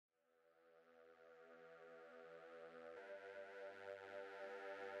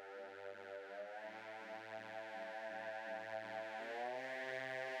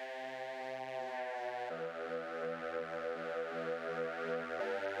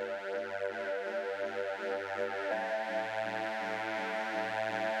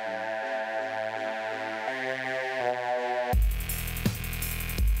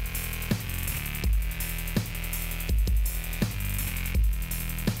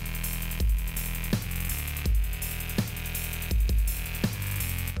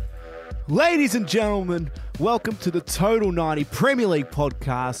Ladies and gentlemen, welcome to the Total 90 Premier League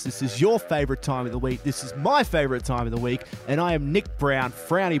podcast. This is your favourite time of the week. This is my favourite time of the week, and I am Nick Brown,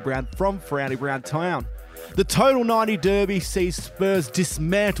 Frowny Brown from Frowny Brown Town. The Total 90 Derby sees Spurs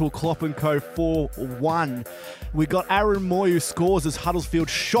dismantle Klopp & Co. 4-1. We got Aaron Moy who scores as Huddersfield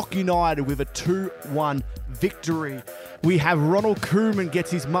shock United with a 2-1 victory. We have Ronald Koeman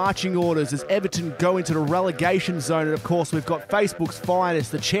gets his marching orders as Everton go into the relegation zone. And of course, we've got Facebook's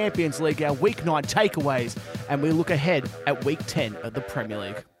finest, the Champions League, our Week 9 takeaways. And we look ahead at Week 10 of the Premier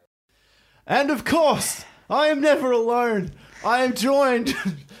League. And of course, I am never alone. I am joined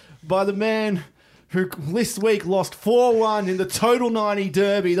by the man who this week lost 4-1 in the Total 90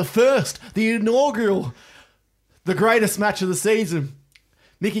 Derby. The first, the inaugural, the greatest match of the season.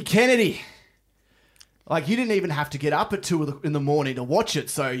 Mickey Kennedy. Like, you didn't even have to get up at 2 in the morning to watch it,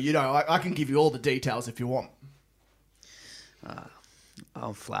 so, you know, I can give you all the details if you want.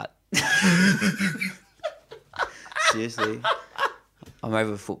 I'm flat. Seriously. I'm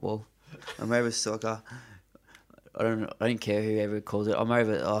over football. I'm over soccer. I don't care whoever calls it. I'm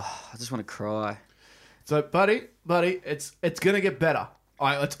over it. Oh, I just want to cry. So, buddy, it's going to get better.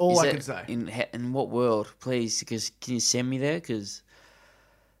 That's all I can say. In what world? Please, because can you send me there? Because...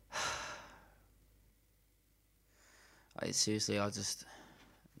 seriously, it's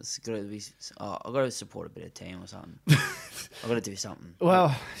got to be. I've got to support a bit of team or something. I've got to do something.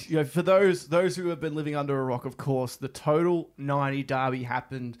 Well, you know, for those who have been living under a rock, of course, the Total 90 Derby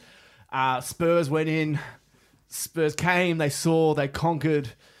happened. Spurs went in. Spurs came. They saw. They conquered.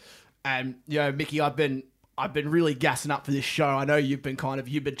 And you know, Mickey, I've been really gassing up for this show. I know you've been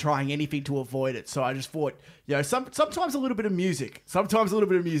trying anything to avoid it. So I just thought, you know, sometimes a little bit of music. Sometimes a little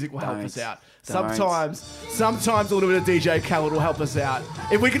bit of music will help us out. Sometimes a little bit of DJ Khaled will help us out.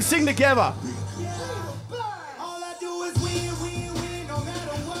 If we can sing together.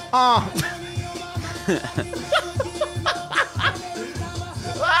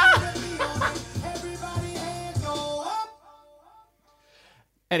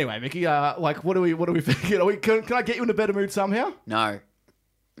 Anyway, Mickey, what are we thinking? Can I get you in a better mood somehow? No.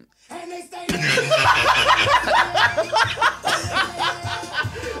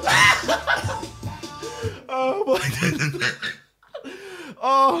 Oh my goodness.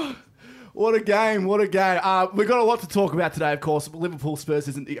 Oh, what a game. We've got a lot to talk about today, of course. Liverpool Spurs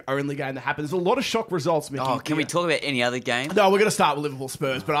isn't the only game that happened. There's a lot of shock results, Mickey. Oh, can we talk about any other game? No, we're going to start with Liverpool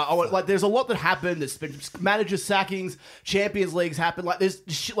Spurs. But there's a lot that happened. There's been manager sackings, Champions Leagues happened. Like, there's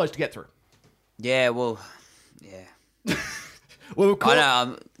shitloads to get through. Yeah, well, yeah. Well, I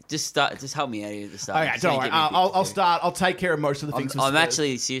know. Just help me out here at the start. Okay, don't worry. I'll start. I'll take care of most of the things. I'm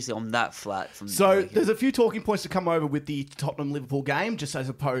actually, seriously, I'm that flat. There's a few talking points to come over with the Tottenham-Liverpool game, just as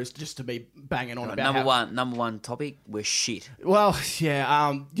opposed just to me banging on about number one topic, we're shit. Well,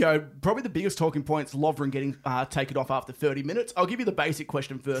 yeah. You know, probably the biggest talking point's Lovren getting taken off after 30 minutes. I'll give you the basic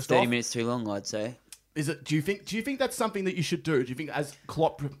question first. 30 minutes too long, I'd say. Is it? Do you think that's something that you should do? Do you think as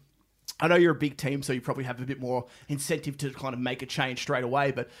Klopp? I know you're a big team, so you probably have a bit more incentive to kind of make a change straight away,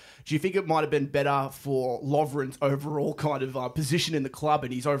 but do you think it might have been better for Lovren's overall kind of position in the club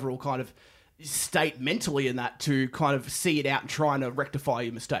and his overall kind of state mentally in that to kind of see it out and trying to rectify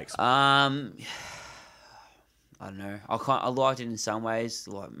your mistakes? I don't know. I liked it in some ways,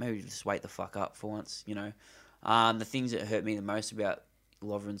 like maybe just wake the fuck up for once, you know. The things that hurt me the most about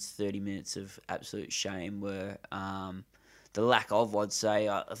Lovren's 30 minutes of absolute shame were the lack of, I'd say,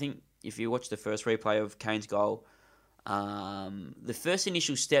 I think, if you watch the first replay of Kane's goal, the first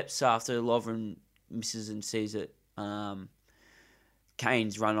initial steps after Lovren misses and sees that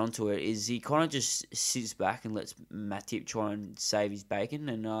Kane's run onto it is he kind of just sits back and lets Matip try and save his bacon.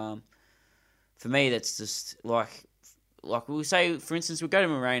 And for me, that's just like we'll say, for instance, we'll go to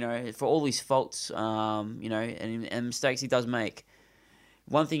Moreno for all his faults, you know, and mistakes he does make.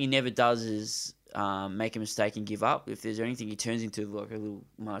 One thing he never does is make a mistake and give up. If there's anything, he turns into like a little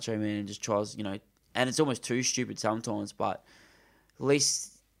macho man and just tries, you know, and it's almost too stupid sometimes, but at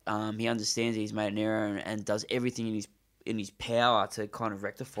least he understands he's made an error and does everything in his power to kind of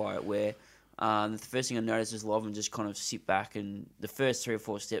rectify it, where the first thing I noticed is Lovren just kind of sit back, and the first 3 or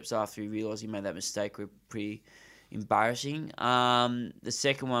 4 steps after he realised he made that mistake were pretty embarrassing. The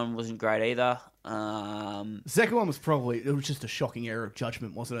second one wasn't great either. The second one it was just a shocking error of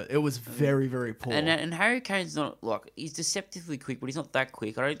judgment, wasn't it? It was very, very poor. And Harry Kane's not, like, he's deceptively quick, but he's not that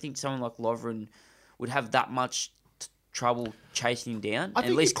quick. I don't think someone like Lovren would have that much trouble chasing him down, I and at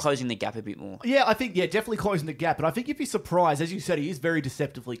think least it's- closing the gap a bit more. Yeah, I think, definitely closing the gap. But I think you'd be surprised. As you said, he is very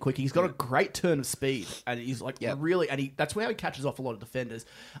deceptively quick. He's got a great turn of speed. And he's like Yep. really, and that's where he catches off a lot of defenders.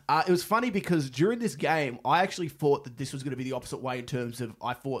 It was funny because during this game, I actually thought that this was going to be the opposite way in terms of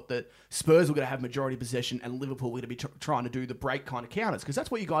I thought that Spurs were going to have majority possession and Liverpool were going to be trying to do the break kind of counters. Because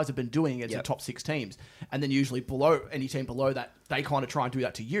that's what you guys have been doing against the top 6 teams. And then usually below any team below that, they kind of try and do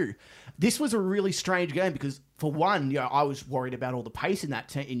that to you. This was a really strange game because, for one, I was worried about all the pace in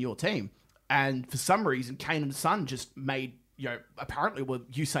that in your team, and for some reason, Kane and Son just made apparently were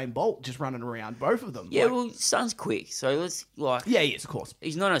Usain Bolt just running around both of them. Yeah, well, Son's quick, so let's yeah, he is, of course.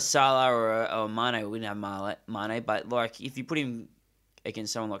 He's not a Salah or a Mane. We wouldn't have Mane, but if you put him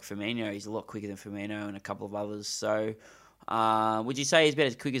against someone like Firmino, he's a lot quicker than Firmino and a couple of others. So, would you say he's about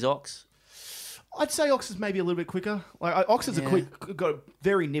as quick as Ox? I'd say Ox is maybe a little bit quicker. Like Ox is got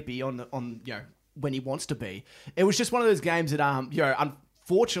very nippy on when he wants to be. It was just one of those games that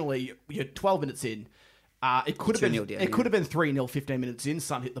unfortunately 12 minutes in. It could have been 2-0 down, it could have been 3-0 15 minutes in.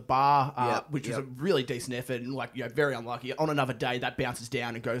 Son hit the bar, which was Yep. a really decent effort, and very unlucky. On another day, that bounces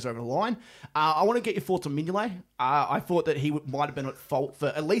down and goes over the line. I want to get your thoughts on Mignolet. I thought that he might have been at fault for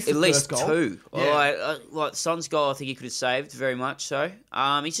at least the first goal. Two. Yeah. Like Son's goal, I think he could have saved very much so.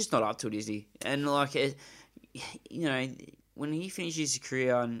 He's just not up to it, is he? And when he finishes his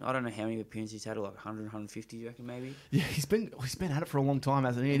career, and I don't know how many appearances he's had, like 100, 150, you reckon maybe? Yeah, he's been at it for a long time,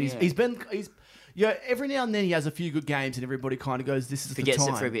 hasn't he? And Yeah. every now and then he has a few good games, and everybody kind of goes, "This is Forgets the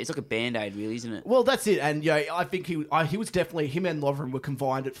time." it for a bit. It's like a band-aid, really, isn't it? Well, that's it, and I think he was definitely, him and Lovren were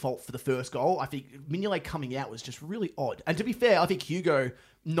combined at fault for the first goal. I think Mignolet coming out was just really odd. And to be fair, I think Hugo,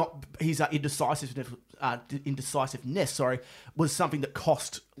 his indecisiveness, was something that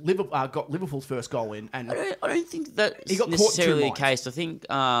got Liverpool's first goal in. And I don't think that's He got caught in necessarily two the case. I think,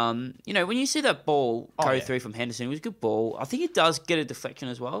 when you see that ball go through from Henderson, it was a good ball. I think it does get a deflection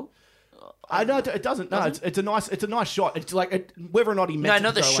as well. I know it doesn't. No, it's a nice shot. It's like whether or not he meant No, to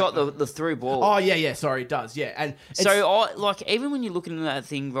not the go shot, like, the through ball. Oh yeah. Sorry, it does. Yeah, and So, even when you're looking at that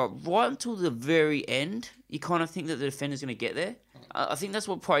thing, right until the very end, you kind of think that the defender's going to get there. I think that's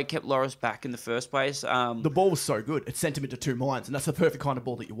what probably kept Loris back in the first place. the ball was so good, it sent him into two minds, and that's the perfect kind of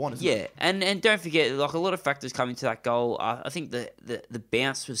ball that you want, isn't it? Yeah, and don't forget, a lot of factors come into that goal. I think the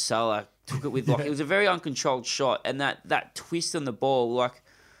bounce with Salah took it with it was a very uncontrolled shot, and that twist on the ball,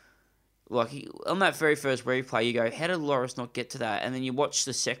 on that very first replay, you go, how did Loris not get to that? And then you watch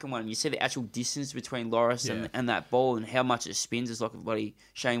the second one, and you see the actual distance between Loris and that ball, and how much it spins. It's like a bloody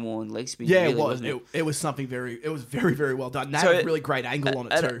Shane Warne leg spin. Yeah, really, it was. wasn't it? It was something it was very, very well done. They had a really great angle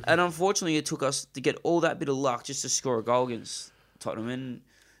on it too. And unfortunately, it took us to get all that bit of luck just to score a goal against Tottenham. And,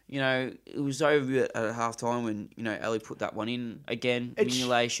 it was over at half time when, Ali put that one in. Again,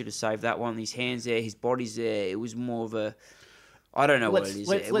 Mignolet should have saved that one. His hands there, his body's there. It was more of a... I don't know what it is.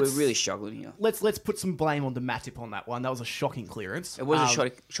 We're really struggling here. Let's put some blame on the Matip on that one. That was a shocking clearance. It was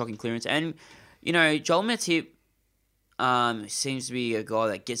a shocking clearance. And, Joel Matip seems to be a guy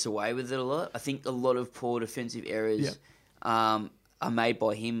that gets away with it a lot. I think a lot of poor defensive errors are made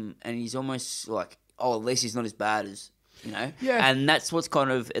by him, and he's almost like, at least he's not as bad as, Yeah. And that's what's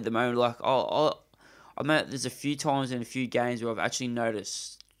kind of, at the moment, I mean, there's a few times in a few games where I've actually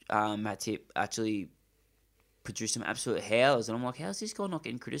noticed Matip actually produce some absolute howlers, and I'm like, how's this guy not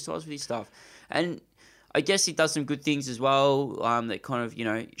getting criticised for this stuff? And I guess he does some good things as well, that kind of,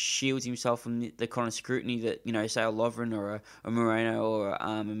 shields himself from the kind of scrutiny that, say a Lovren or a Moreno or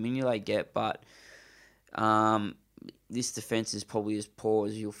a Mignolet get, but this defence is probably as poor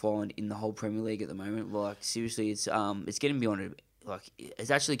as you'll find in the whole Premier League at the moment. Like, seriously, it's getting beyond it. Like,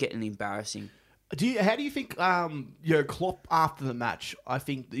 it's actually getting embarrassing. How do you think, Klopp after the match? I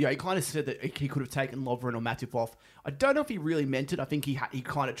think he kind of said that he could have taken Lovren or Matip off. I don't know if he really meant it. I think he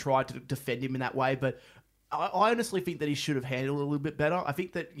kind of tried to defend him in that way, but I honestly think that he should have handled it a little bit better. I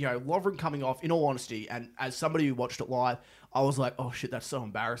think that Lovren coming off, in all honesty, and as somebody who watched it live, I was like, oh shit, that's so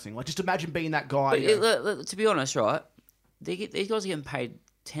embarrassing. Like, just imagine being that guy. But to be honest, right? These guys are getting paid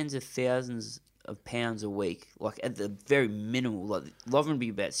tens of thousands of pounds a week, like at the very minimal. Like Lovren would be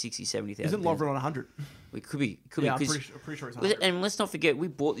about 60,000, 70,000. Isn't Lovren on 100? It could be. Yeah, I'm pretty sure he's 100. And let's not forget, we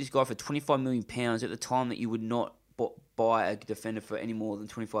bought this guy for £25 million at the time that you would not buy a defender for any more than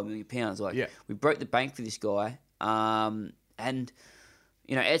 £25 million. We broke the bank for this guy. And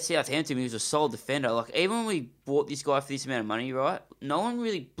at Southampton, he was a solid defender. Like, even when we bought this guy for this amount of money, right? No one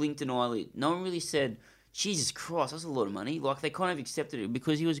really blinked an eyelid. No one really said, Jesus Christ, that's a lot of money. Like, they kind of accepted it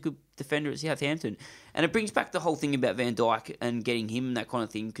because he was a good defender at Southampton. And it brings back the whole thing about Van Dijk and getting him and that kind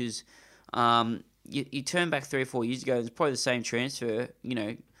of thing, because you turn back 3 or 4 years ago, it's probably the same transfer,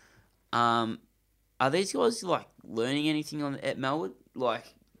 are these guys like learning anything at Melbourne?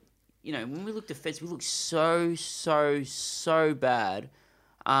 Like, when we look defense, we look so bad.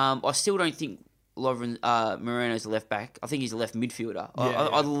 I still don't think Moreno's a left back. I think he's a left midfielder.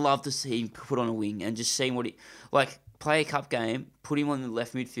 I'd love to see him put on a wing and just see play a cup game, put him on the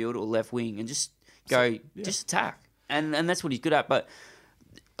left midfield or left wing, and just go, just attack. And that's what he's good at. But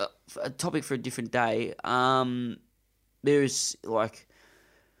a topic for a different day. There's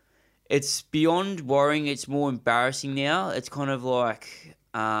it's beyond worrying. It's more embarrassing now. It's kind of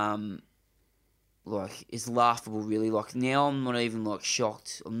it's laughable, really. Like, now I'm not even,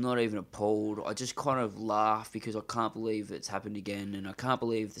 shocked. I'm not even appalled. I just kind of laugh because I can't believe it's happened again, and I can't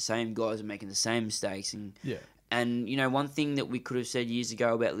believe the same guys are making the same mistakes. And one thing that we could have said years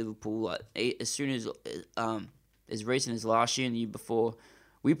ago about Liverpool, as soon as recent as last year and the year before,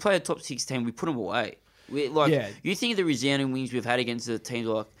 we play a top 6 team, we put them away. You think of the resounding wins we've had against the teams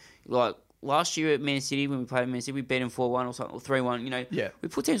like last year at Man City, when we played Man City, we beat them 4-1 or something, or 3-1. We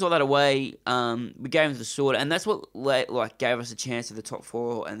put teams like that away. We gave them the sword, and that's what gave us a chance at the top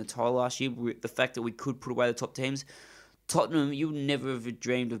 4 and the title last year. The fact that we could put away the top teams. Tottenham, you would never have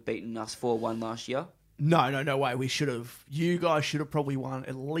dreamed of beating us 4-1 last year. No way. We should have. You guys should have probably won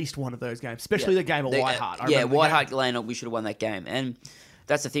at least one of those games, especially the game at White Hart. White Hart Lane, we should have won that game. And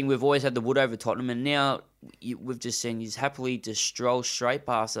that's the thing. We've always had the wood over Tottenham, and now we've just seen he's happily just stroll straight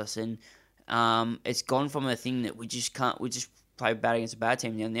past us, and it's gone from a thing that we just can't. We just play bad against a bad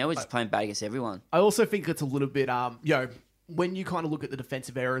team now. Now we're just playing bad against everyone. I also think it's a little bit when you kind of look at the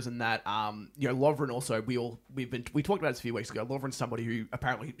defensive errors and that, Lovren also, we talked about this a few weeks ago. Lovren's somebody who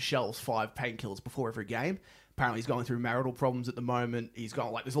apparently shells 5 painkillers before every game. Apparently he's going through marital problems at the moment. He's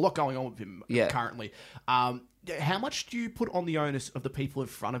got there's a lot going on with him currently. How much do you put on the onus of the people in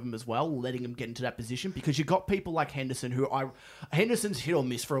front of him as well, letting him get into that position? Because you've got people like Henderson, Henderson's hit or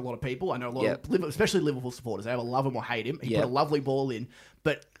miss for a lot of people. I know a lot of, especially Liverpool supporters, they either love him or hate him. He put a lovely ball in,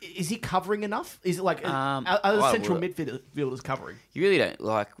 but is he covering enough? Is it are the central midfielders covering? You really don't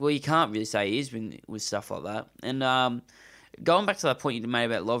you can't really say he is with stuff like that. And going back to that point you made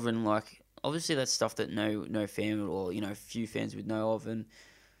about Lovren, obviously that's stuff that no fan or few fans would know of. And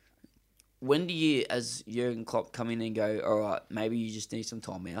when do you, as Jurgen Klopp, come in and go, all right, maybe you just need some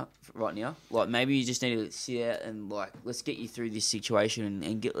time out right now? Maybe you just need to sit out and, let's get you through this situation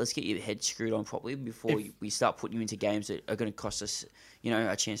and let's get your head screwed on properly before we start putting you into games that are going to cost us,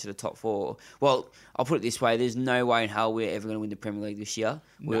 a chance at the top 4. Well, I'll put it this way. There's no way in hell we're ever going to win the Premier League this year.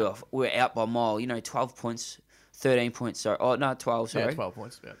 No. We're out by a mile. 12 points, 13 points, sorry. Oh, no, 12, sorry. Yeah, 12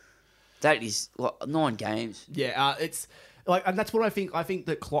 points, yeah. That is 9 games. Yeah, it's... and that's what I think. I think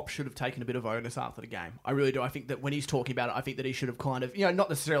that Klopp should have taken a bit of onus after the game. I really do. I think that when he's talking about it, I think that he should have kind of, not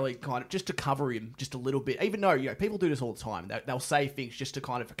necessarily kind of just to cover him just a little bit. Even though, people do this all the time. They'll say things just to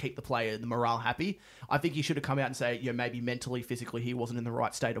kind of keep the player, the morale happy. I think he should have come out and say, maybe mentally, physically, he wasn't in the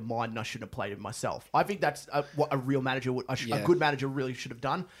right state of mind and I shouldn't have played him myself. I think that's what a real manager, a good manager really should have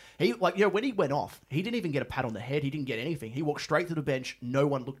done. He, when he went off, he didn't even get a pat on the head. He didn't get anything. He walked straight to the bench. No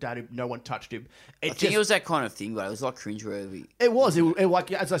one looked at him. No one touched him. I think it was that kind of thing, but it was cringeworthy. It was.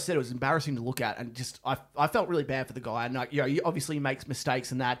 As I said, it was embarrassing to look at, and just I felt really bad for the guy. And he obviously makes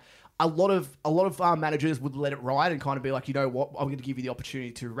mistakes, and that a lot of managers would let it ride and kind of be like, what, I'm going to give you the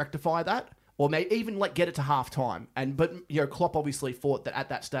opportunity to rectify that, or maybe even get it to half time. But Klopp obviously thought that at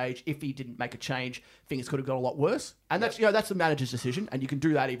that stage, if he didn't make a change, things could have got a lot worse. And that's that's the manager's decision, and you can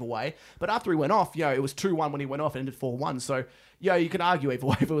do that either way. But after he went off, it was 2-1 when he went off and ended 4-1. So you can argue either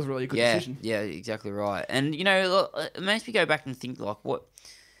way if it was really a good decision. Yeah, exactly right. And it makes me go back and think what.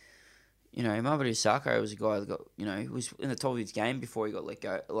 Mamadou Sakho was a guy that got, was in the top of his game before he got let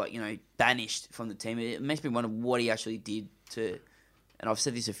go, banished from the team. It makes me wonder what he actually did to, and I've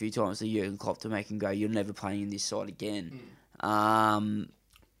said this a few times, to Jurgen Klopp to make him go, you're never playing in this side again.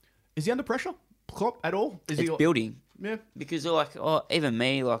 Is he under pressure, Klopp, at all? It's building. Yeah. Because, even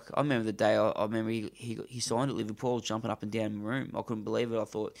me, I remember the day, I remember he signed at Liverpool, jumping up and down in the room. I couldn't believe it. I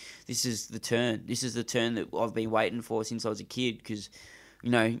thought, this is the turn. This is the turn that I've been waiting for since I was a kid, because,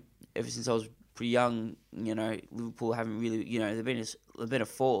 ever since I was pretty young, Liverpool haven't really, they've been a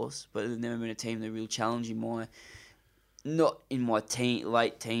force, but they've never been a team that really challenged not in my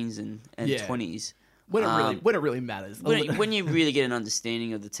late teens and 20s. When it really matters. When you really get an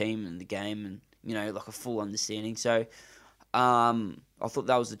understanding of the team and the game and, a full understanding. So, I thought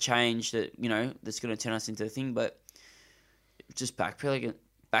that was the change that, that's going to turn us into a thing, but just backpedaling,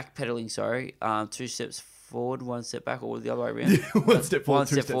 2 steps forward, one step back, or the other way around. One step forward, one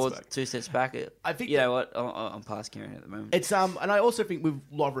step forward, 2 steps back. I think you know what? I'm past Kieran at the moment. It's and I also think with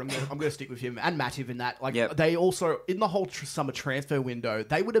Lovren, I'm going to stick with him and Matip in that. Like they also in the whole summer transfer window,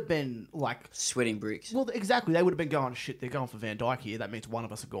 they would have been like sweating bricks. Well, exactly. They would have been going, shit, they're going for Van Dijk here. That means one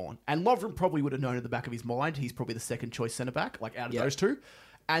of us are gone. And Lovren probably would have known in the back of his mind he's probably the second choice centre back, like out of those two.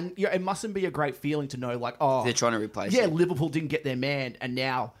 And it mustn't be a great feeling to know, like, oh, they're trying to replace. Yeah, Liverpool didn't get their man, and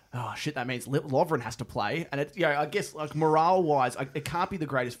now, oh shit, that means Lovren has to play. And I guess like morale wise, it can't be the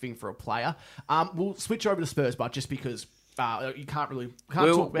greatest thing for a player. We'll switch over to Spurs, but just because you can't talk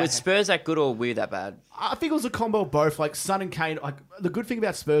about with Spurs that good or we're that bad. I think it was a combo of both. Like Son and Kane. Like the good thing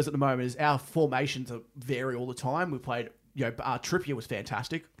about Spurs at the moment is our formations vary all the time. We played. Trippier was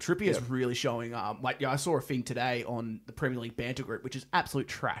fantastic. Trippier is really showing. I saw a thing today on the Premier League banter group, which is absolute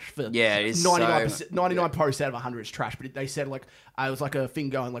trash. For it is 99 posts out of 100 is trash. But they said it was like a thing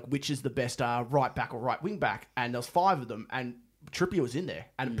going like which is the best right back or right wing back, and there was 5 of them, and Trippier was in there,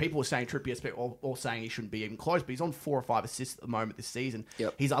 and people were saying Trippier's all saying he shouldn't be even close, but he's on 4 or 5 assists at the moment this season.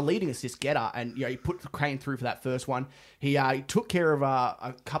 He's a leading assist getter, and he put Kane through for that first one. He took care of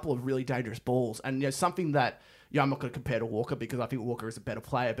a couple of really dangerous balls, and something that. I'm not going to compare to Walker because I think Walker is a better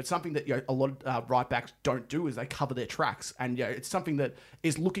player, but something that a lot of right backs don't do is they cover their tracks, and it's something that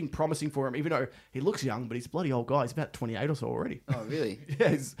is looking promising for him. Even though he looks young, but he's a bloody old guy. He's about 28 or so already. Oh, really?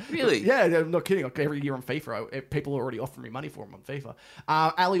 Really? Yeah, I'm not kidding. Like every year on FIFA, people are already offering me money for him on FIFA.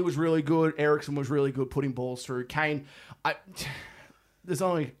 Ali was really good. Ericsson was really good, putting balls through. Kane, I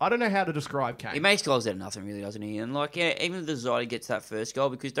don't know how to describe Kane. He makes goals out of nothing, really, doesn't he? And even if the Zidane gets that first goal,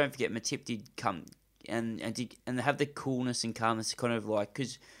 because don't forget Matip did come. And have the coolness and calmness to kind of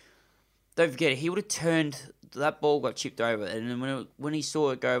because don't forget he would have turned that ball got chipped over, and then when he saw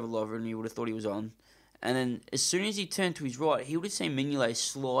it go over Lovren, he would have thought he was on, and then as soon as he turned to his right, he would have seen Mignolet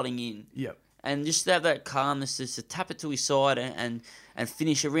sliding in. Yep. And just to have that calmness, just to tap it to his side and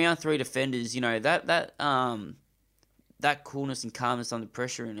finish around 3 defenders, that coolness and calmness under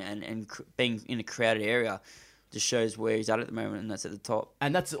pressure and being in a crowded area. Just shows where he's at the moment, and that's at the top.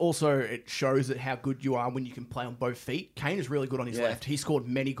 And that's also, it shows that how good you are when you can play on both feet. Kane is really good on his left. He scored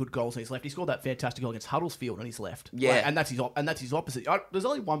many good goals on his left. He scored that fantastic goal against Huddersfield on his left. Yeah. And that's his opposite. There's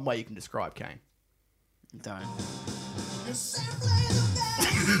only one way you can describe Kane. Don't.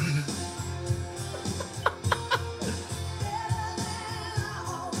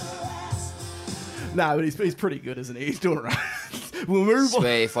 No, but he's pretty good, isn't he? He's doing it right. We'll move on.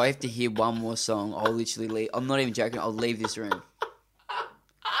 If I have to hear one more song, I'll literally leave. I'm not even joking. I'll leave this room.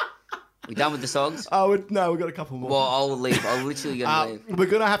 We done with the songs? No, we've got a couple more. Well, I'll leave. I'll literally leave. We're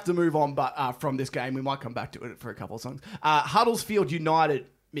going to have to move on, but from this game, we might come back to it for a couple of songs. Huddersfield United,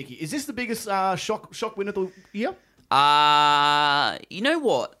 Mickey. Is this the biggest shock win of the year? You know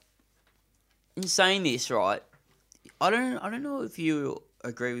what? In saying this, right, I don't know if you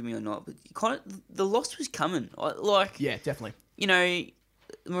agree with me or not, but the loss was coming. Yeah, definitely.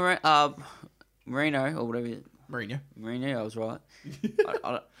 Marino or whatever. Mourinho, I was right.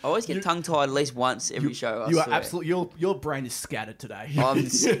 I always get tongue-tied at least once every show. You are absolutely... Your brain is scattered today.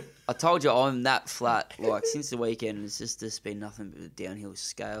 I told you I'm that flat. Since the weekend, it's just been nothing but a downhill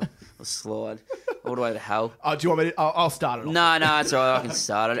scale or slide all the way to hell. Do you want me to... I'll start it off. No, it's all right. I can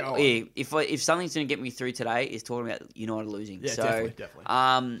start it. Yeah, if something's going to get me through today, is talking about United losing. Yeah,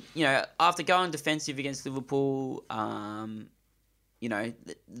 definitely. After going defensive against Liverpool...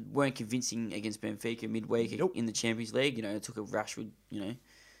 weren't convincing against Benfica midweek in the Champions League. It took a Rashford,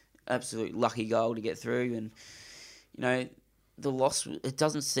 absolute lucky goal to get through. And, the loss, it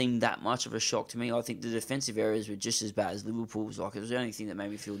doesn't seem that much of a shock to me. I think the defensive errors were just as bad as Liverpool's. It was the only thing that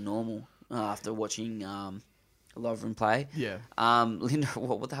made me feel normal after watching Lovren play. Yeah. Linda,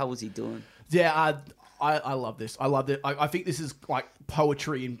 what the hell was he doing? Yeah, I love this. I love it. I think this is like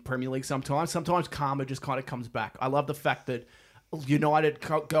poetry in Premier League sometimes. Sometimes karma just kind of comes back. I love the fact that United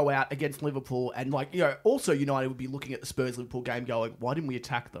go out against Liverpool and also United would be looking at the Spurs-Liverpool game going, why didn't we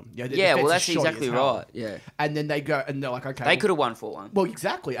attack them? That's exactly right. Yeah. And then they go and they're like, okay. They could have won 4-1. Well,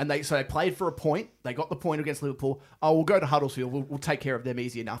 exactly. And they played for a point. They got the point against Liverpool. Oh, we'll go to Huddersfield. We'll take care of them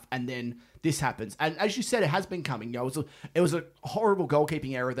easy enough. And then this happens. And as you said, it has been coming. It was a horrible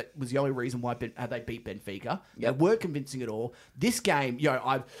goalkeeping error that was the only reason why they beat Benfica. Yep. They weren't convincing at all. This game,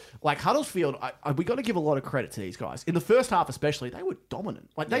 Huddersfield, we got to give a lot of credit to these guys. In the first half especially, they were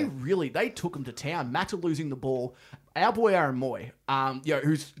dominant. They took them to town. Mata losing the ball. Our boy Aaron Moy,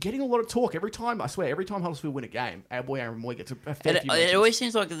 who's getting a lot of talk every time Huddersfield win a game, our boy Aaron Moy gets a fair few mentions. It always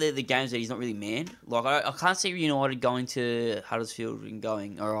seems like the games that he's not really manned. I can't see United going to Huddersfield and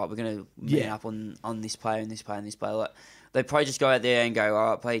going, all right, we're going to man up on this player and this player and this player. they probably just go out there and go,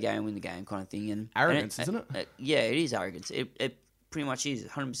 all right, play a game, win the game, kind of thing. And Arrogance, isn't it? Yeah, it is arrogance. It pretty much is,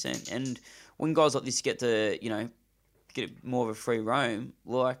 100%. And when guys like this get to, get more of a free roam,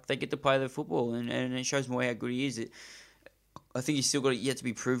 like, they get to play their football, and it shows more how good he is. I think he's still got yet to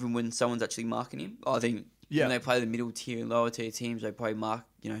be proven when someone's actually marking him. I think when they play the middle tier and lower tier teams, they probably mark,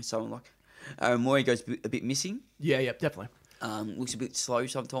 someone like Aaron Moy goes a bit missing. Yeah, definitely. Looks a bit slow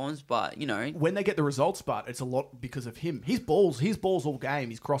sometimes, but when they get the results, but it's a lot because of him. His balls all game.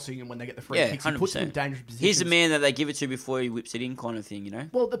 He's crossing, and when they get the free kicks, 100%. He puts them in dangerous positions. He's the man that they give it to before he whips it in, kind of thing.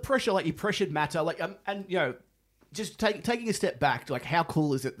 Well, the pressure, like he pressured Mata, just taking a step back, like how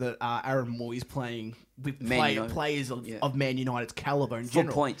cool is it that Aaron Moy is playing with players of Man United's caliber in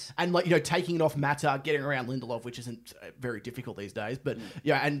general, points, and taking it off Mata, getting around Lindelof, which isn't very difficult these days, but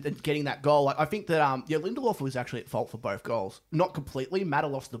and getting that goal. Like, I think that Lindelof was actually at fault for both goals, not completely. Mata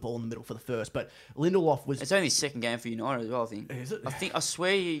lost the ball in the middle for the first, but Lindelof was. It's only his second game for United as well. I think. Is it? I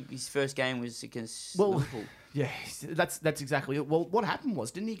swear his first game was against Liverpool. Yeah, that's exactly it. Well, what happened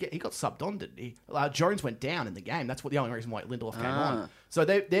was, he got subbed on, didn't he? Jones went down in the game. That's the only reason why Lindelof came on. So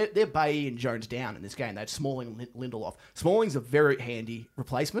they're Bailly and Jones down in this game. They had Smalling and Lindelof. Smalling's a very handy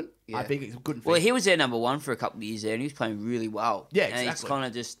replacement. Yeah. I think he's good. Well, he was their number one for a couple of years there, and he was playing really well. Yeah, exactly. And it's kind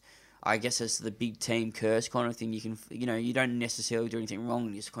of just, I guess it's the big team curse kind of thing. You can, you don't necessarily do anything wrong,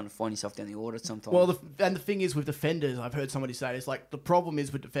 and you just kind of find yourself down the order sometimes. Well, the thing is with defenders, I've heard somebody say, it's like the problem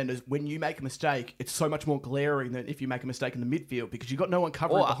is with defenders, when you make a mistake, it's so much more glaring than if you make a mistake in the midfield because you've got no one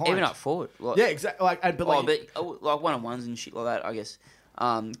covering behind. Even up forward. Yeah, exactly. But one-on-ones and shit like that, I guess,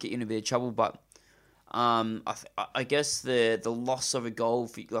 get you in a bit of trouble. But I guess the loss of a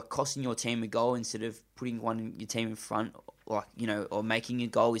goal, costing your team a goal instead of putting your team in front, or making a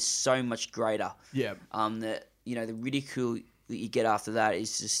goal is so much greater. Yeah. The ridicule that you get after that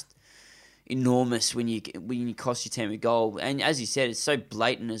is just enormous when you cost your team a goal. And as you said, it's so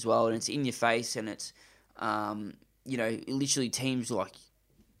blatant as well, and it's in your face, and it's literally teams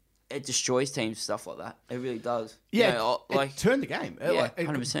it destroys teams, stuff like that. It really does. Yeah, it turned the game. Yeah,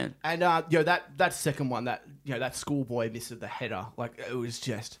 100%. And that second one, that schoolboy miss of the header, it was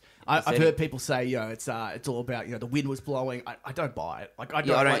just. I've heard people say, it's all about the wind was blowing. I don't buy it. I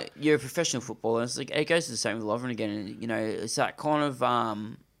don't. You're a professional footballer. It's it goes to the same with Lovren again. And, it's that kind of.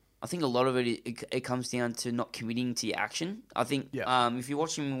 I think a lot of it comes down to not committing to your action. I think if you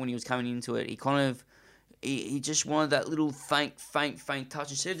watch him when he was coming into it, he kind of. He just wanted that little faint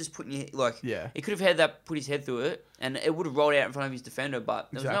touch. Instead of just putting he could have had that, put his head through it, and it would have rolled out in front of his defender, but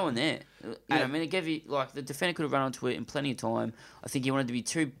there was no one there. It gave you, the defender could have run onto it in plenty of time. I think he wanted to be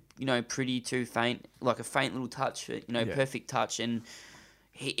too, pretty, too faint, like a faint little touch, perfect touch, and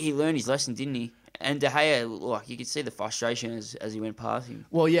he learned his lesson, didn't he? And De Gea, you could see the frustration as he went past him.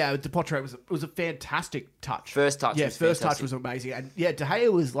 Well, yeah, De Poitre was a fantastic touch. First touch was amazing. And, De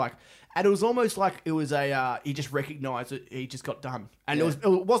Gea was and it was almost like it was he just recognised that he just got done. And it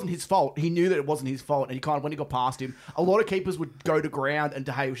wasn't his fault. He knew that it wasn't his fault. And he when he got past him, a lot of keepers would go to ground, and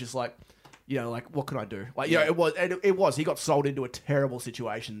De Gea was just what can I do? It was. He got sold into a terrible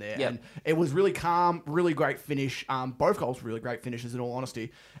situation there. Yep. And it was really calm, really great finish. Both goals were really great finishes, in all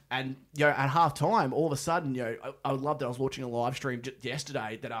honesty. And, at half time, all of a sudden, I loved that I was watching a live stream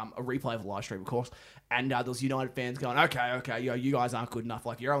yesterday, that a replay of the live stream, of course. And there was United fans going, okay, you guys aren't good enough.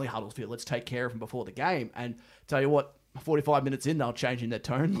 You're only Huddersfield. Let's take care of them before the game. And tell you what, 45 minutes in, they're changing their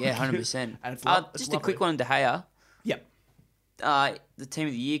tone. Yeah, 100%. And it's just a quick one on De Gea. Yep. The team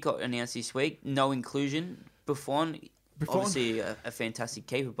of the year got announced this week. No inclusion. Buffon, obviously a fantastic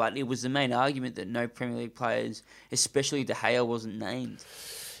keeper, but it was the main argument that no Premier League players, especially De Gea, wasn't named.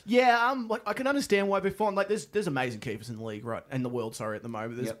 Yeah, I can understand why Buffon. There's amazing keepers in the league, right? In the world, at the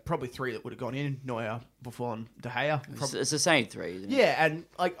moment. There's probably three that would have gone in: Neuer, Buffon, De Gea. It's the same three, isn't it? Yeah, and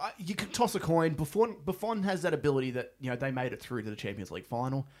you can toss a coin. Buffon has that ability that they made it through to the Champions League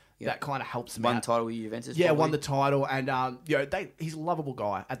final. Yep. That kind of helps him. Won the title with Juventus. Yeah, won the title, and he's a lovable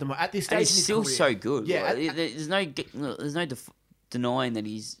guy at this stage. And he's still career. So good. Yeah, there's no denying that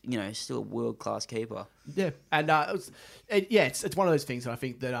he's still a world class keeper. Yeah, and it's one of those things that I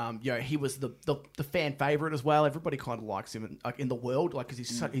think that he was the fan favorite as well. Everybody kind of likes him in the world, because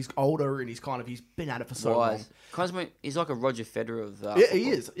he's older and he's been at it for so long. He's like a Roger Federer of yeah, he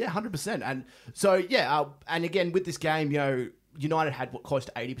is. Yeah, 100%. And so and again with this game, United had close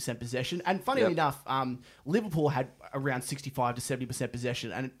to 80% possession, and funnily enough, Liverpool had around 65 to 70%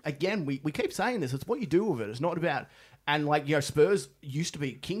 possession. And again, we keep saying this: it's what you do with it. It's not about And Spurs used to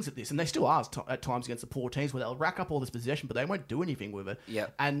be kings at this, and they still are at times against the poor teams where they'll rack up all this possession, but they won't do anything with it. Yeah.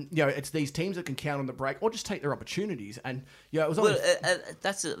 And it's these teams that can count on the break or just take their opportunities. And it was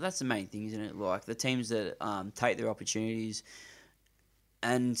that's the main thing, isn't it? Like the teams that take their opportunities,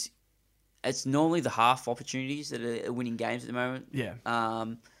 and it's normally the half opportunities that are winning games at the moment. Yeah.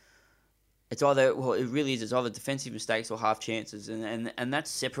 It's either defensive mistakes or half chances, and that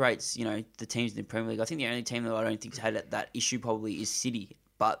separates the teams in the Premier League. I think the only team that I don't think's had that issue probably is City,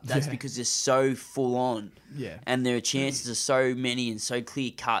 but that's because they're so full on, and their chances are so many and so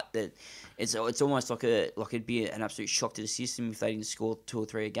clear cut that it's almost like it'd be an absolute shock to the system if they didn't score 2 or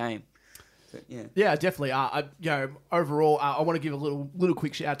 3 a game. But, yeah, definitely. Overall, I want to give a little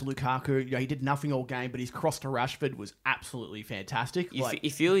quick shout out to Lukaku. He did nothing all game, but his cross to Rashford was absolutely fantastic. You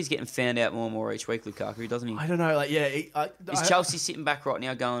feel he's getting found out more and more each week, Lukaku, doesn't he? I don't know. Is Chelsea sitting back right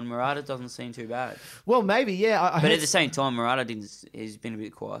now going, Morata doesn't seem too bad? Well, maybe, yeah. But at the same time, Morata he's been a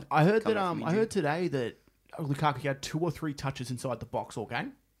bit quiet. I heard today that Lukaku had 2 or 3 touches inside the box all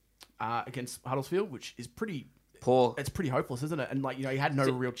game against Huddersfield, which is pretty poor. It's pretty hopeless, isn't it? And he had no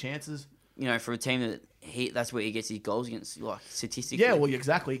real chances. For a team that's where he gets his goals against, statistically. Yeah, well,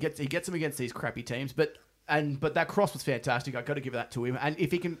 exactly. He gets them against these crappy teams, but that cross was fantastic. I got to give that to him. And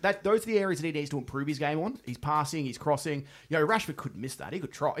if he can, those are the areas that he needs to improve his game on. He's passing, he's crossing. Rashford couldn't miss that. He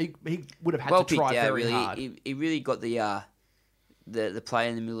could try. He would have had to try very hard. He really got the play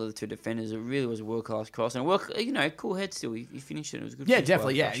in the middle of the 2 defenders. It really was a world class cross and cool head still. He finished it. It was good. Yeah,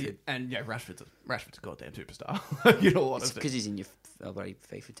 definitely. Yeah, and Rashford's a goddamn superstar. It's because he's in your bloody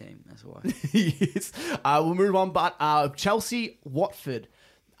FIFA team. That's why. Yes. We'll move on. But Chelsea, Watford.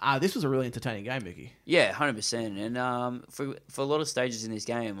 This was a really entertaining game, Mickey. Yeah, 100%. And for a lot of stages in this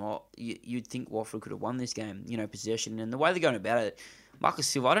game, you'd think Watford could have won this game. Possession and the way they're going about it. Marcus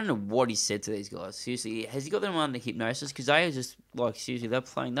Silva, I don't know what he said to these guys. Seriously, has he got them under hypnosis? Because they are just, seriously, they're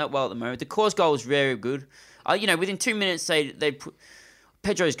playing that well at the moment. The Course goal was very good. Within 2 minutes, they put...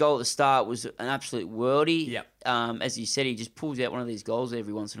 Pedro's goal at the start was an absolute worldie. Yep. As you said, he just pulls out one of these goals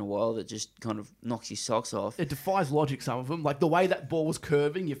every once in a while that just kind of knocks his socks off. It defies logic, some of them. Like the way that ball was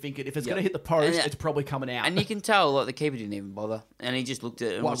curving, you're thinking if it's going to hit the post, it's probably coming out. And you can tell, the keeper didn't even bother. And he just looked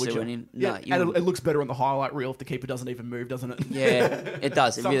at it and went in. Yeah, and it looks better on the highlight reel if the keeper doesn't even move, doesn't it? Yeah, it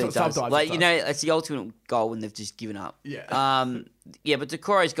does. It really does. Sometimes it does. It's the ultimate goal when they've just given up. Yeah. But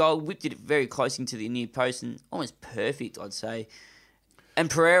Decore's goal whipped it very close into the near post and almost perfect, I'd say. And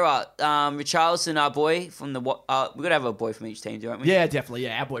Pereira, Richarlison, our boy from the... we've got to have a boy from each team, don't we? Yeah, definitely.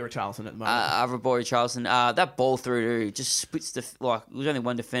 Yeah, our boy Richarlison at the moment. Our boy Richarlison. That ball through just splits the... it was only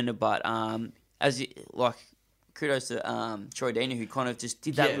one defender, but kudos to Troy Deeney, who kind of just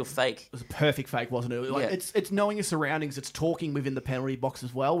did that little fake. It was a perfect fake, wasn't it? It's knowing your surroundings. It's talking within the penalty box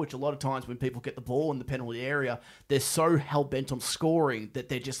as well, which a lot of times when people get the ball in the penalty area, they're so hell-bent on scoring that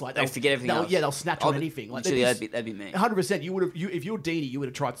they're just they'll forget everything else. Yeah, they'll snatch on anything. That'd be me. 100%. If you were Deeney, you would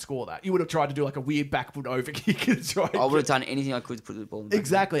have tried to score that. You would have tried to do a weird backfoot over kick. I would have done anything I could to put the ball in the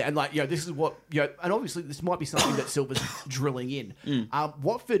exactly. And this is what... and obviously this might be something that Silva's drilling in.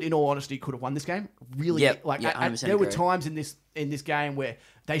 Watford, in all honesty, could have won this game. Really. There were times in this game where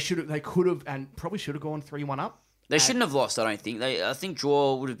they could have, and probably should have gone 3-1 up. They shouldn't have lost. I don't think. I think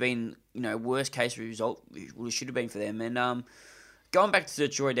draw would have been worst case result. Should have been for them. And going back to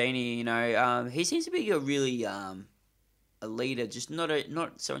Troy Deeney, he seems to be a really a leader. Just not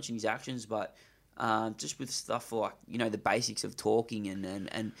so much in his actions, but just with stuff like the basics of talking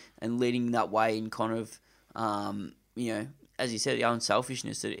and leading that way and kind of as you said, the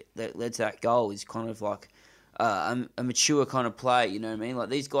unselfishness that led to that goal is kind of like. A mature kind of play, you know what I mean? Like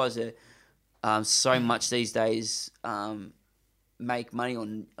these guys are so much these days make money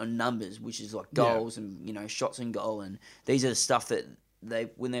on numbers, which is like goals and shots and goal, and these are the stuff that they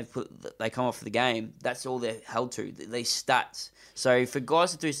come off the game. That's all they're held to. These stats. So for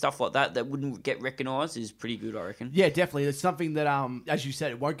guys to do stuff like that wouldn't get recognised is pretty good, I reckon. Yeah, definitely. It's something that as you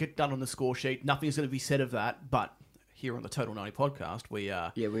said, it won't get done on the score sheet. Nothing's going to be said of that, but. Here on the Total 90 podcast, we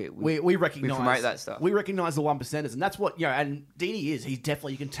recognize... We promote that stuff. We recognise the 1%ers, and that's what... and Deeney is. He's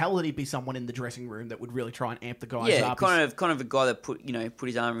definitely... You can tell that he'd be someone in the dressing room that would really try and amp the guys up. Yeah, kind of a guy that put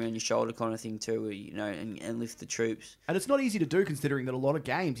his arm around your shoulder kind of thing too, and lift the troops. And it's not easy to do considering that a lot of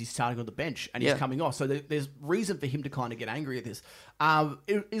games he's starting on the bench and he's coming off. So there's reason for him to kind of get angry at this.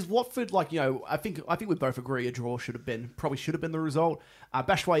 Is Watford I think we both agree a draw should have been the result.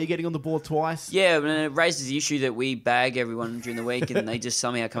 Batshuayi getting on the board twice. Yeah, but it raises the issue that we bag everyone during the week and they just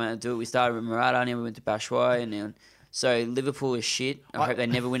somehow come out and do it. We started with Morata, and then we went to Batshuayi, and now so Liverpool is shit. I hope they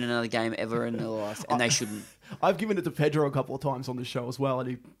never win another game ever in their life, and they shouldn't. I've given it to Pedro a couple of times on the show as well,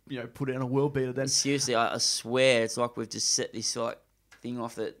 and he put it in a world beater. Then Seriously, I swear it's like we've just set this like thing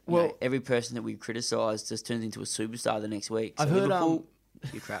off that every person that we criticise just turns into a superstar the next week. So I've heard Liverpool,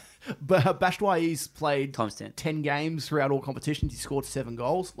 you crap. But Batshuayi's played Times 10. 10 games throughout all competitions. He scored 7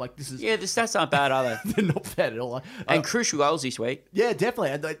 goals. Like this is Yeah, the stats aren't bad, are they? they're not bad at all. And crucial goals this week. Yeah,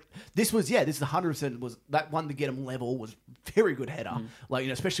 definitely. And this was 100% was that one to get him level was very good header. Like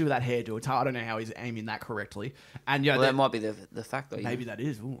especially with that hairdo. It's hard. I don't know how he's aiming that correctly. And Well, that might be the fact, though. maybe that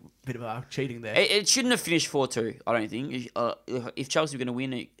is a bit of cheating there. It shouldn't have finished 4-2, I don't think. If Chelsea were going to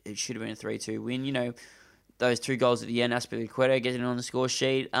win, it should have been a 3-2 win. Those 2 goals at the end, Aspilicueta getting on the score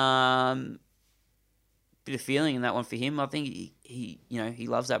sheet. Bit of feeling in that one for him. I think he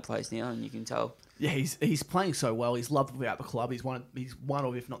loves that place now, and you can tell. Yeah, he's playing so well. He's loved about the club. He's one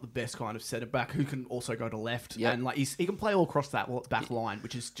of, if not the best kind of centre back who can also go to left. Yep. And he can play all across that back line,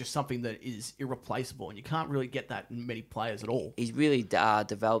 which is just something that is irreplaceable, and you can't really get that in many players at all. He's really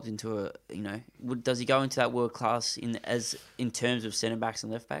developed into does he go into that world class in terms of centre backs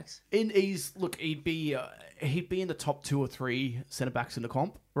and left backs? He'd be in the top 2 or 3 centre backs in the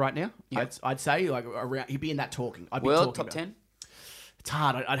comp right now. Yep. I'd say like around. He'd be in that talking. World top 10. It's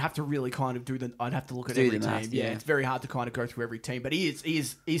hard. I'd have to really kind of I'd have to look at every team. Math, yeah, it's very hard to kind of go through every team. But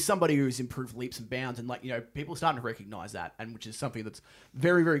he's somebody who's improved leaps and bounds, and people are starting to recognise that, and which is something that's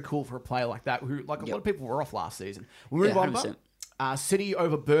very, very cool for a player like that. Who a lot of people were off last season. We move on. 100%. City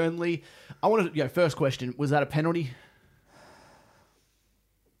over Burnley. I wanted to. First question: was that a penalty?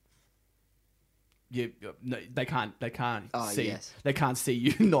 No, they can't see. Yes. They can't see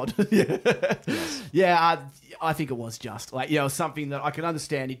you not. Yes. Yeah, I think it was just something that I can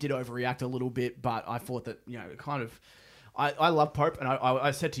understand. He did overreact a little bit, but I thought that kind of. I love Pope, and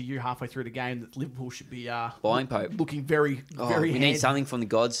I said to you halfway through the game that Liverpool should be buying Pope, looking very. We need something from the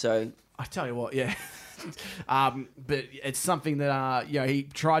gods. So I tell you what, yeah. But it's something that he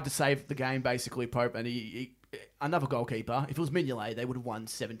tried to save the game basically, Pope, and he another goalkeeper. If it was Mignolet, they would have won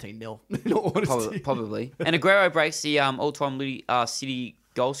 17-0. In all honesty. Probably. And Aguero breaks the all-time City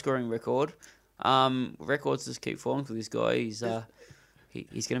goal-scoring record. Records just keep falling for this guy. He's going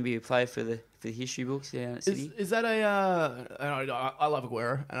to be a player for the history books. Yeah, at City. Is that I love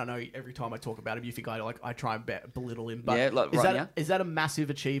Aguero, and I know every time I talk about him, you think I try and belittle him. But yeah, is that a massive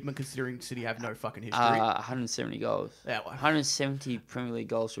achievement considering City have no fucking history? 170 goals. Yeah, well, 170 Premier League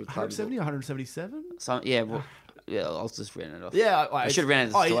goals for a club. 170, 177. Yeah, I'll just round it off. Yeah, I should have ran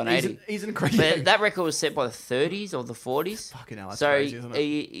it to 180. He's incredible. But that record was set by the 30s or the 40s. Fucking hell, that's crazy, isn't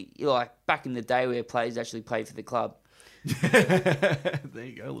it? Back in the day where players actually played for the club. There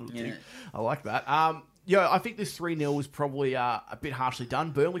you go, a little thing. I like that. I think this 3-0 was probably a bit harshly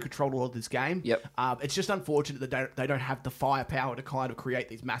done. Burnley controlled all of this game. Yep. It's just unfortunate that they don't have the firepower to kind of create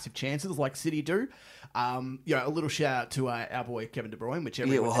these massive chances like City do. A little shout out to our boy Kevin De Bruyne, which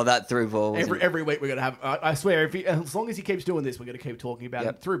that through ball. Every week we're going to have. I swear, as long as he keeps doing this, we're going to keep talking about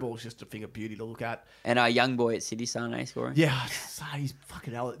him. Through ball is just a thing of beauty to look at. And our young boy at City, Sane, scoring. Yeah, he's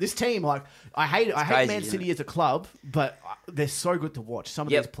fucking hell. This team, I hate Man City as a club, but they're so good to watch. Some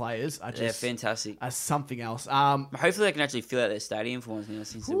of these players are just fantastic. Are something else. Hopefully they can actually fill out their stadium for once now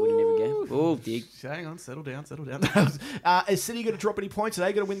since they're winning every game. Oh, dig. Hang on, settle down. Is City going to drop any points? Are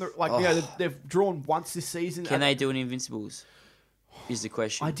they going to win they've drawn once this season. Can they do an Invincibles? Is the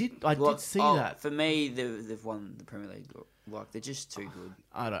question. I did see that. For me, they've won the Premier League. They're just too good.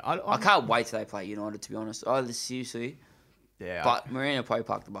 I can't wait till they play United, to be honest. Seriously. Yeah. But Marino probably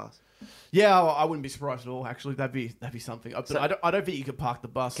parked the bus. Yeah, I wouldn't be surprised at all. Actually, that'd be something. But I don't think you could park the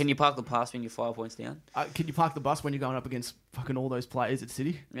bus. Can you park the bus when you're 5 points down? Can you park the bus when you're going up against fucking all those players at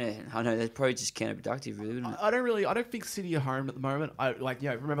City? Yeah, I know. That's probably just counterproductive, really, isn't it? I don't think City are home at the moment.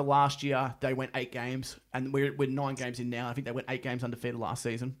 Remember last year they went 8 games, and we're 9 games in now. I think they went 8 games undefeated last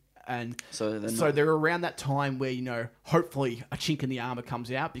season. And so they're around that time where hopefully a chink in the armor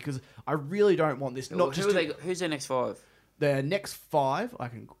comes out, because I really don't want this. Who's their next 5? Their next 5, I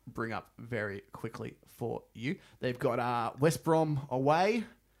can bring up very quickly for you. They've got West Brom away,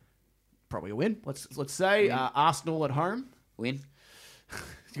 probably a win. Let's say win. Arsenal at home, win.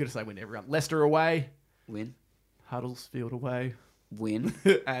 You got to say win everyone. Leicester away, win. Huddersfield away, win.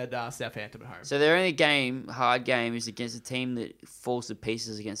 And Southampton at home. So their only hard game is against a team that falls to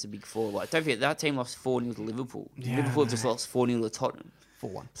pieces against the Big Four. Don't forget that team lost 4-0 to Liverpool. Yeah, Liverpool just lost 4-0 to Tottenham.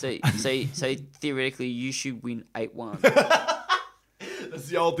 4-1. So theoretically, you should win 8-1.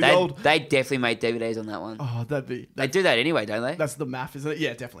 That's the old. They definitely made DVDs on that one. Oh, They do that anyway, don't they? That's the math, isn't it?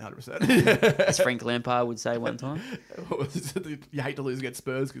 Yeah, definitely 100%. As Frank Lampard would say one time. You hate to lose against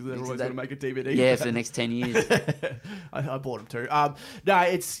Spurs because they're always going to make a DVD. Yeah, for the next 10 years. I bought them too. No,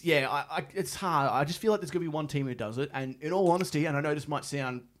 it's hard. I just feel like there's going to be one team who does it. And in all honesty, and I know this might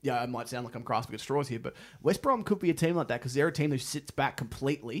sound like I'm grasping at straws here, but West Brom could be a team like that because they're a team that sits back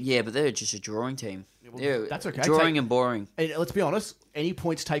completely. Yeah, but they're just a drawing team. Well, that's okay. Drawing and boring. And let's be honest, any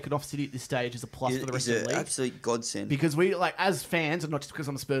points taken off City at this stage is a plus for the rest of the league. Absolute godsend. Because we, as fans, and not just because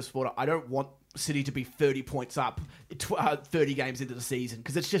I'm a Spurs supporter, I don't want City to be 30 points up 30 games into the season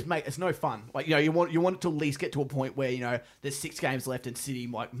because it's no fun. You want it to at least get to a point where there's 6 games left and City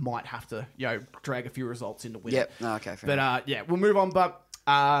might have to drag a few results in to win. Yep. Okay. Fair enough. We'll move on. But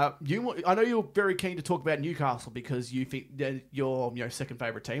I know you're very keen to talk about Newcastle because you think they're your second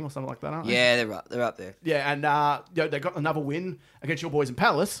favourite team or something like that, aren't they? Yeah, they're up there. Yeah, and they got another win against your boys in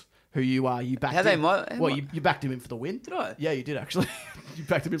Palace, who you backed. You backed him in for the win. Did I? Yeah, you did actually. You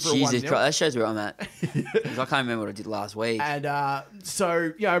backed him in for a 1-0. Jesus Christ, that shows where I'm at. 'Cause I can't remember what I did last week. And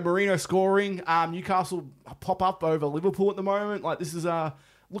Marino scoring. Newcastle pop up over Liverpool at the moment. This is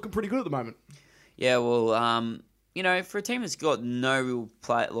looking pretty good at the moment. Yeah, well, for a team that's got no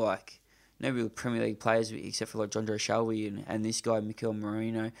real Premier League players except for John Joe Shelby and this guy Mikel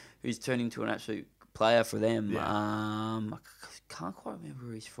Merino, who's turned into an absolute player for them. Yeah. I can't quite remember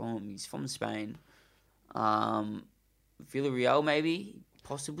where he's from. He's from Spain. Villarreal, maybe,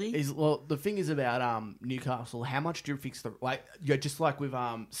 possibly. The thing is about Newcastle. How much do you think just like with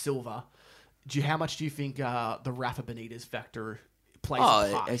Silva? How much do you think the Rafa Benitez factor plays a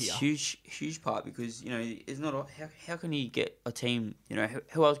part it's here? huge part because it's not how can he get a team?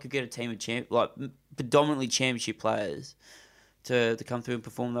 Who else could get a team of predominantly championship players to come through and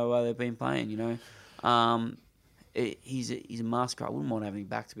perform the way they've been playing? He's a master. I wouldn't mind having him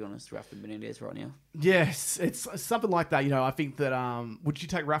back, to be honest, Rafa Benitez right now. Yes, it's something like that. I think that would you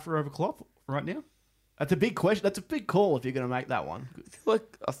take Rafa over Klopp right now? That's a big question. That's a big call if you're going to make that one.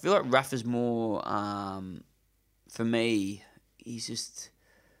 I feel like Rafa's more for me. He's just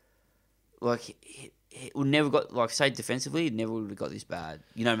he would never got say defensively. He never would have got this bad.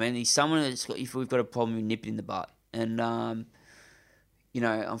 You know what I mean? He's someone that's if we've got a problem, we nip it in the butt. And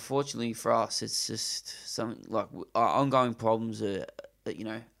unfortunately for us, it's just some our ongoing problems are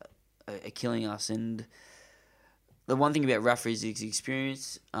killing us. And the one thing about Rafa is his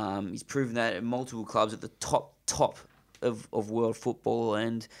experience. He's proven that at multiple clubs at the top of world football,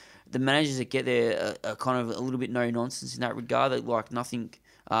 and the managers that get there are kind of a little bit no nonsense in that regard. That nothing,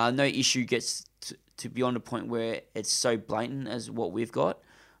 no issue gets to beyond a point where it's so blatant as what we've got.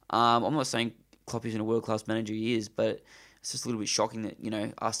 I'm not saying Klopp isn't a world class manager, he is, but it's just a little bit shocking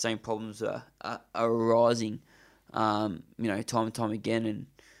that our same problems are arising, time and time again. And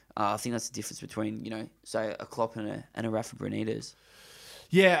I think that's the difference between say a Klopp and a Rafa Benitez.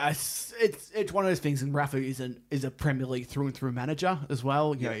 Yeah, it's one of those things, and Rafa is a Premier League through and through manager as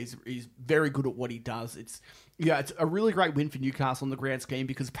well. He's very good at what he does. It's a really great win for Newcastle in the grand scheme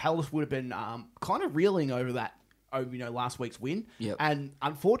because Palace would have been kind of reeling over last week's win. Yep. And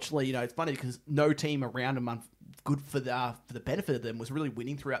unfortunately, it's funny because no team around them good for the benefit of them was really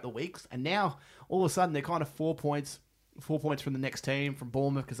winning throughout the weeks, and now all of a sudden they're kind of 4 points from the next team from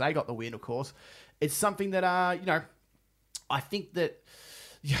Bournemouth because they got the win. Of course, it's something that I think that.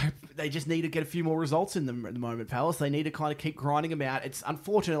 They just need to get a few more results in them at the moment, Palace. They need to kind of keep grinding them out. It's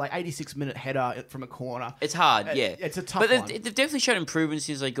unfortunate, 86-minute header from a corner. It's hard, yeah. It's a tough one. But they've definitely shown improvement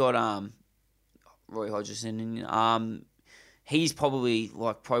since they got Roy Hodgson. And he's probably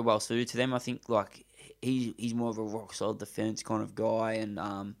well suited to them. I think he's more of a rock solid defense kind of guy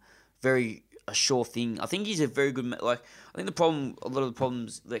and very a sure thing. I think he's a very good. I think a lot of the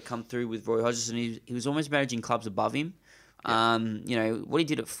problems that come through with Roy Hodgson, he was almost managing clubs above him. Yeah. What he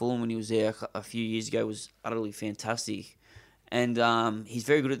did at Fulham when he was there a few years ago was utterly fantastic. And he's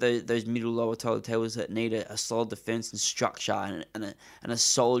very good at those middle lower tables that need a solid defence and structure and a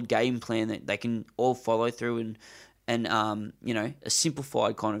solid game plan that they can all follow through and a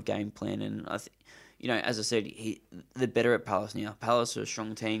simplified kind of game plan. And I think, as I said, they're better at Palace now. Palace are a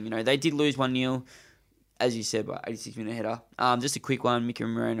strong team. They did lose 1-0. As you said, by 86-minute header. Just a quick one. Mikel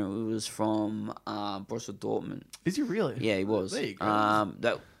Merino was from Borussia Dortmund. Is he really? Yeah, he was. There you go.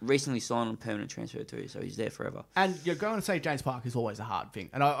 That recently signed on permanent transfer too, so he's there forever. And going to St. James Park is always a hard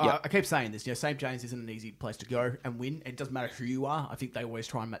thing. And I keep saying this. St. James isn't an easy place to go and win. It doesn't matter who you are. I think they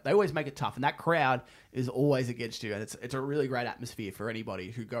always make it tough. And that crowd is always against you. And it's a really great atmosphere for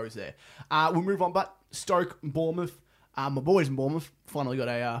anybody who goes there. We'll move on. But Stoke and Bournemouth. My boys in Bournemouth finally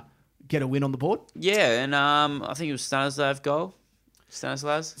got get a win on the board. Yeah, and I think it was Stanislav goal.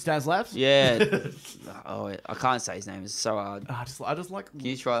 Stanislas? Stanislavs? Yeah. Oh, I can't say his name. It's so hard. I just like. Can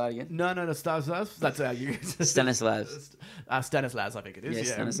you try that again? No, Stanislavs. That's how you. Stanislavs. Stanislavs, I think it is. Yes,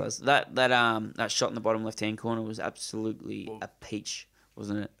 Yeah, Stanislas. That shot in the bottom left hand corner was absolutely a peach,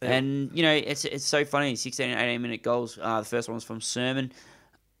 wasn't it? Yeah. And you know, it's so funny. 16 and 18 minute goals. The first one was from Sermon.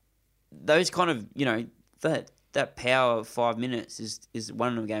 Those kind of, you know, that power of 5 minutes is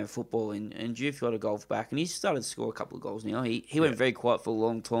one of a game of football. And Diouf got a goal back, and he's started to score a couple of goals now. He went very quiet for a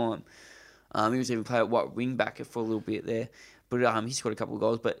long time. He was even playing at wing back for a little bit there, but he scored a couple of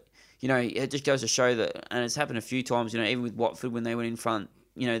goals. But you know, it just goes to show that, and it's happened a few times. You know, even with Watford when they went in front,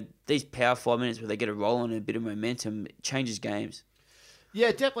 you know, these power 5 minutes where they get a roll and a bit of momentum, it changes games.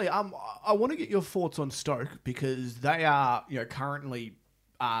 Yeah, definitely. I want to get your thoughts on Stoke because they are, you know, currently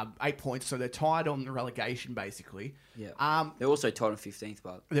 8 points, so they're tied on the relegation basically. Yeah. They're also tied on 15th,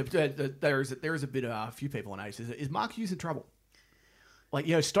 but there is a bit of a few people on Ace. Is Mark Hughes in trouble? Like,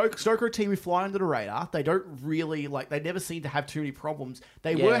 you know, Stoke are a team who fly under the radar. They don't really, like, they never seem to have too many problems.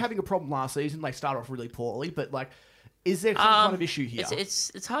 They were having a problem last season. They started off really poorly, but, like, is there some kind of issue here?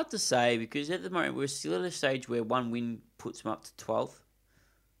 It's hard to say because at the moment we're still at a stage where one win puts them up to 12th,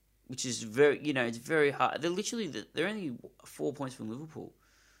 which is very, you know, it's very hard. They're only 4 points from Liverpool.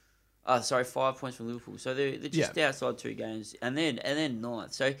 5 points from Liverpool. So they're just outside 2 games, and then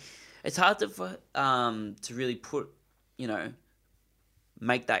 9th. So it's hard to really put, you know,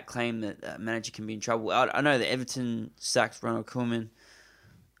 make that claim that a manager can be in trouble. I know that Everton sacked Ronald Koeman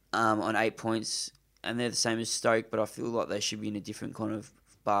on 8 points, and they're the same as Stoke, but I feel like they should be in a different kind of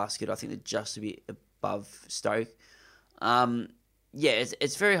basket. I think they're just a bit above Stoke.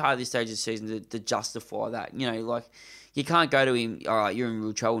 It's very hard at this stage of the season to justify that. You know, like, you can't go to him, all right, you're in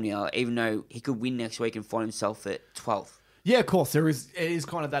real trouble now, even though he could win next week and find himself at 12th. Yeah, of course. It is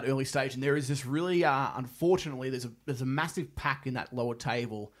kind of that early stage, and there is this really, unfortunately, there's a massive pack in that lower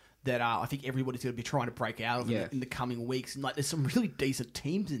table that I think everybody's going to be trying to break out of in the coming weeks. And like, there's some really decent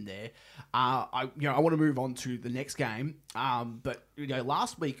teams in there. I want to move on to the next game, but you know,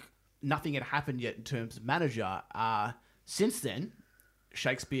 last week nothing had happened yet in terms of manager. Since then,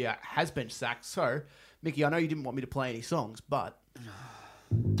 Shakespeare has been sacked. So, Mickey, I know you didn't want me to play any songs, but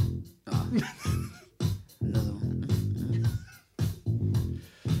Another one.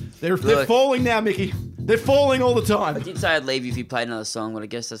 They're falling now, Mickey. They're falling all the time. I did say I'd leave you if you played another song, but I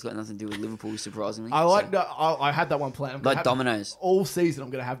guess that's got nothing to do with Liverpool, surprisingly. I had that one planned. Like Dominoes. All season,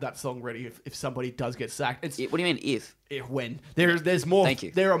 I'm going to have that song ready if somebody does get sacked. What do you mean if? When there's more. Thank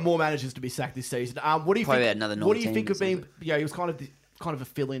you. There are more managers to be sacked this season. What do you Probably think? about another What do you 19 think of or being? something. Yeah, he was kind of a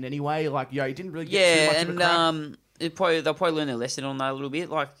fill-in anyway. Like, he didn't really get too much of a crack. They'll probably learn their lesson on that a little bit.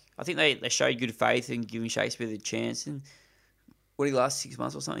 Like, I think they showed good faith in giving Shakespeare the chance. And what did he last 6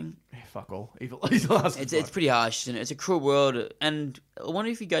 months or something? Yeah, fuck all. He's last. It's pretty harsh, isn't it? It's a cruel world, and I wonder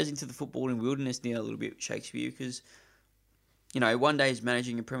if he goes into the footballing wilderness now a little bit with Shakespeare, because you know, one day he's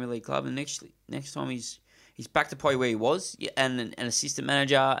managing a Premier League club, and next time he's back to probably where he was, and an assistant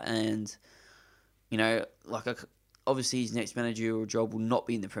manager, and you know, like obviously his next managerial job will not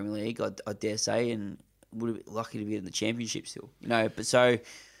be in the Premier League, I dare say, and would be lucky to be in the Championship still, you know. But so,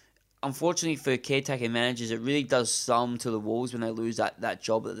 unfortunately for caretaker managers, it really does sum to the Wolves when they lose that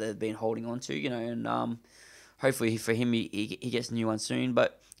job that they've been holding on to, you know, and hopefully for him he gets a new one soon.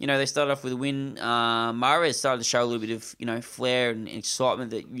 But you know, they started off with a win. Mahrez started to show a little bit of, you know, flair and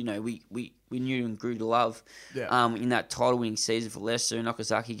excitement that, you know, we knew and grew to love. Yeah. In that title-winning season for Leicester, and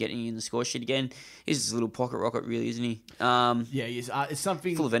Okazaki getting in the score sheet again. He's just a little pocket rocket, really, isn't he? Yeah, he is. It's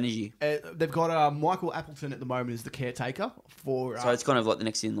something full of energy. They've got Michael Appleton at the moment as the caretaker for. So it's kind of like the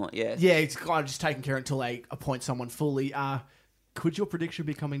next in line, yeah. Yeah, it's kind of just taking care until they appoint someone fully. Could your prediction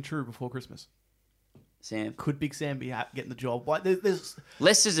be coming true before Christmas? Sam. Could Big Sam be getting the job? Like, there's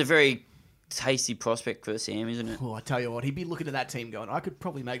Leicester's a very tasty prospect for Sam, isn't it? Oh, I tell you what, he'd be looking at that team going, I could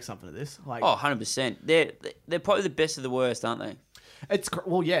probably make something of this. Like, 100%. They're probably the best of the worst, aren't they?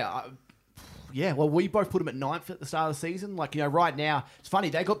 Yeah, well, we both put them at 9th at the start of the season. Like, you know, right now, it's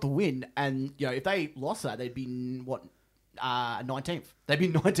funny, they got the win, and, you know, if they lost that, they'd be, 19th. They'd be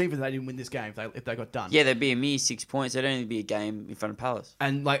 19th if they didn't win this game, if they got done. Yeah, there'd be a mere 6 points. There'd only be a game in front of Palace.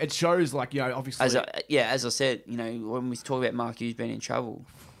 And, like, it shows, like, you know, obviously... As I said, you know, when we talk about Mark Hughes being in trouble...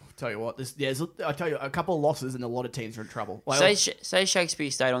 Tell you what, I tell you, a couple of losses and a lot of teams are in trouble. Like, say Shakespeare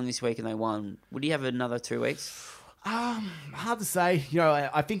stayed on this week and they won. Would he have another 2 weeks? Hard to say. You know,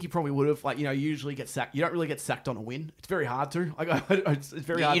 I think he probably would have. Like, you know, you usually get sacked. You don't really get sacked on a win. It's very hard to. Like, it's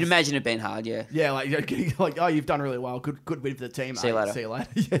very hard. You'd imagine it being hard, yeah. Yeah, like, oh, you've done really well. Good win for the team. See you later. See you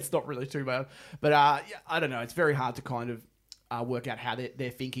later. Yeah, it's not really too bad. But yeah, I don't know. It's very hard to kind of work out how their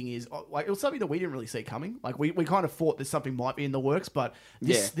thinking is. Like, it was something that we didn't really see coming. Like, we kind of thought that something might be in the works, but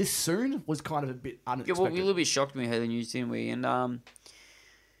this soon was kind of a bit unexpected. Yeah, well, we were a little bit shocked when we heard the news, didn't we? And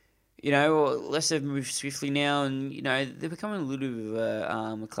you know, Leicester have moved swiftly now, and you know they're becoming a little bit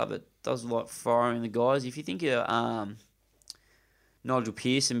of a club that does a lot of firing the guys. If you think of Nigel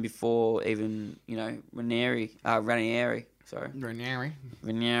Pearson before even Ranieri. Sorry, Ranieri.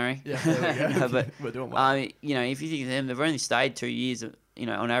 Yeah, there we go. but We're doing well. you know, if you think of them, they've only stayed 2 years. You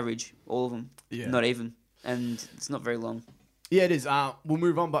know, on average, all of them. Yeah. Not even, and it's not very long. Yeah, it is. We'll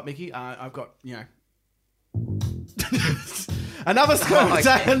move on, but Mickey, I've got another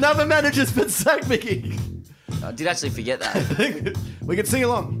another manager's been sacked, Mickey. I did actually forget that. We can sing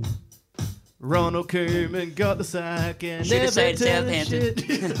along. Ronald Koeman got the sack and Should have never said done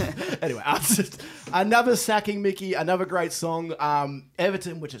shit. Anyway, another sacking, Mickey. Another great song.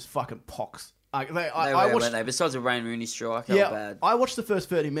 Everton, which is fucking pox. I watched. Weren't they? Besides the Wayne Rooney strike, bad. I watched the first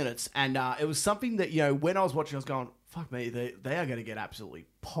 30 minutes, and it was something that when I was watching, I was going, "Fuck me, they are going to get absolutely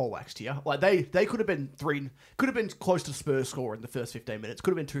poleaxed here." Like they could have been close to Spurs score in the first 15 minutes.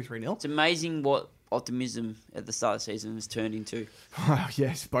 Could have been 2-3-0. It's amazing what optimism at the start of the season has turned into.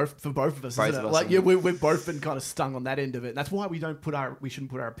 Yes, for both of us. Both isn't of it? us, Like, we've both been kind of stung on that end of it. That's why we shouldn't put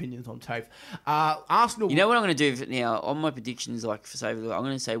our opinions on tape. Arsenal. You know what I'm going to do now on my predictions? Like for I'm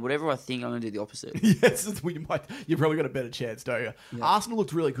going to say whatever I think. I'm going to do the opposite. Yes, you've probably got a better chance, don't you? Yeah. Arsenal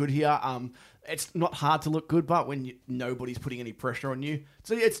looked really good here. It's not hard to look good, but when nobody's putting any pressure on you,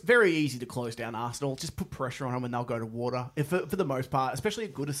 so it's very easy to close down Arsenal. Just put pressure on them and they'll go to water. For the most part, especially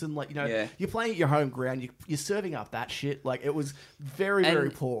at Goodison, you're playing at your home ground, you're serving up that shit. Like, it was very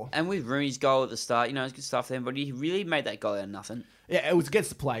poor. And with Rooney's goal at the start, it's good stuff then, but he really made that goal out of nothing. Yeah, it was against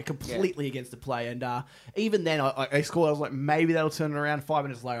the play, completely against the play. And even then, I scored. I was like, maybe that'll turn it around. 5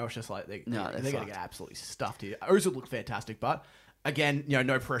 minutes later, I was just like, they're going to get absolutely stuffed here. Ozil looked fantastic, but again,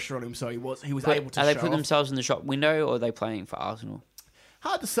 no pressure on him, so he was able to. Are they putting themselves in the shop window, or are they playing for Arsenal?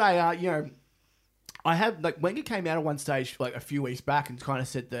 Hard to say. I have Wenger came out at one stage a few weeks back and kind of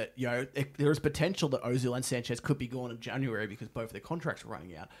said that there is potential that Ozil and Sanchez could be gone in January because both of their contracts are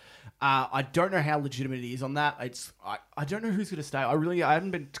running out. I don't know how legitimate it is on that. I don't know who's going to stay. I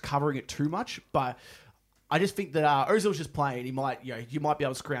haven't been covering it too much, but I just think that Ozil's just playing. He might you might be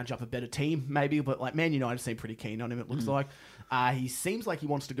able to scrounge up a better team maybe, but Man United seem pretty keen on him. It looks like. He seems like he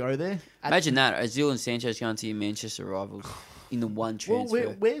wants to go there. Imagine that Ozil and Sanchez going to your Manchester rivals. In the one transfer.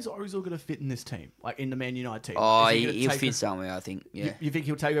 Well, where's Ozil going to fit in this team? Like, in the Man United team? Oh, he'll fit somewhere, I think. Yeah. You think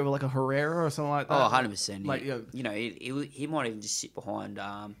he'll take over like a Herrera or something like that? Oh, 100%. Like, he might even just sit behind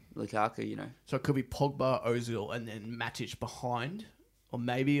Lukaku, So it could be Pogba, Ozil, and then Matic behind. Or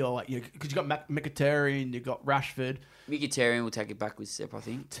maybe, because you got Mkhitaryan, you got Rashford. Mkhitaryan will take it back with step, I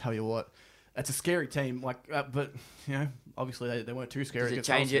think. Tell you what. It's a scary team, but obviously they weren't too scary. Does it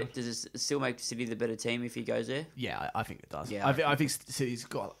change it? Does it still make City the better team if he goes there? Yeah, I think it does. Yeah, I think City's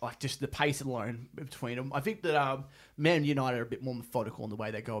got just the pace alone between them. I think that Man United are a bit more methodical in the way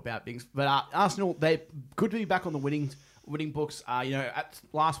they go about things. But Arsenal, they good to be back on the winning books.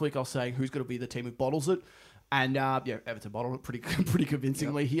 Last week I was saying who's going to be the team who bottles it. And Everton bottled it pretty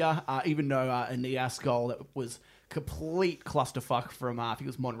convincingly here. Even though Iniesta's goal that was complete clusterfuck from I think it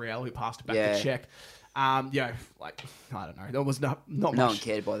was Monreal who passed it back to Czech. I don't know. There was not much. No one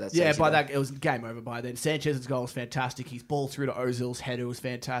cared by that. Yeah, by that it was game over by then. Sanchez's goal was fantastic. His ball through to Ozil's header was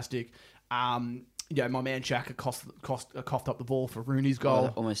fantastic. My man Xhaka coughed up the ball for Rooney's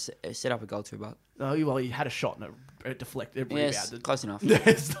goal. Almost set up a goal too, but he had a shot and it deflected. Yes, close enough.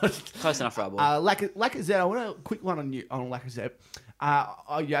 Close enough for our ball. Lacazette, I want a quick one on Lacazette.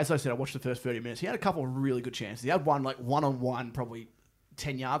 As I said, I watched the first 30 minutes. He had a couple of really good chances. He had one one-on-one, probably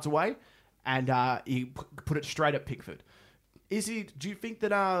 10 yards away, and he put it straight at Pickford. Do you think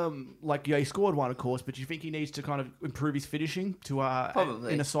that he scored one, of course, but do you think he needs to kind of improve his finishing to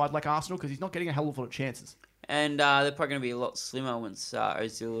probably in a side like Arsenal because he's not getting a hell of a lot of chances? And they're probably going to be a lot slimmer once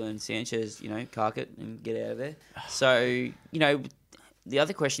Ozil and Sanchez, cark it and get out of there. So, the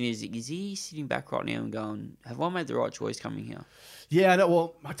other question is he sitting back right now and going, have I made the right choice coming here? Yeah, no,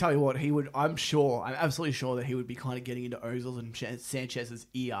 well, I tell you what, I'm absolutely sure that he would be kind of getting into Ozil's and Sanchez's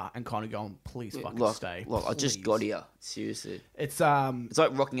ear and kind of going, please fucking stay. Look, I just got here. Seriously. It's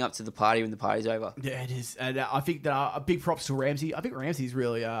like rocking up to the party when the party's over. Yeah, it is. And I think that a big props to Ramsey. I think Ramsey's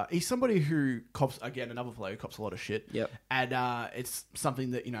really, he's somebody who cops, again, another player who cops a lot of shit. Yep. And it's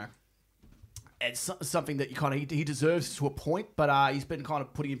something that, it's something that you kind of he deserves to a point, but he's been kind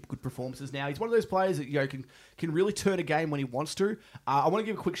of putting in good performances now. He's one of those players that can really turn a game when he wants to. I want to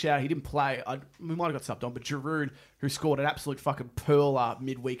give a quick shout out. He didn't play. We might have got subbed on, but Giroud, who scored an absolute fucking pearl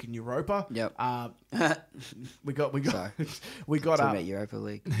midweek in Europa. Yep. we got Talking about Europa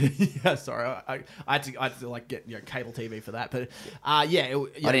League. Yeah, sorry. I had to like get cable TV for that, but I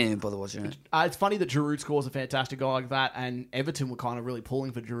didn't even bother watching it. It's funny that Giroud scores a fantastic goal like that, and Everton were kind of really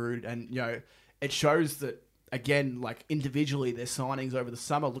pulling for Giroud, and it shows that again, like individually, their signings over the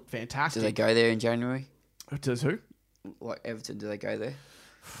summer look fantastic. Do they go there in January? Does who? Like Everton, do they go there?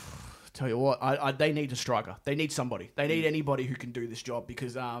 Tell you what, they need a striker. They need somebody. They need anybody who can do this job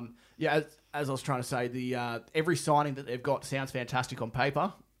because, as I was trying to say, the every signing that they've got sounds fantastic on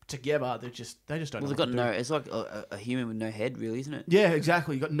paper. Together, they just don't. Well, know they've got no. It's like a human with no head, really, isn't it? Yeah,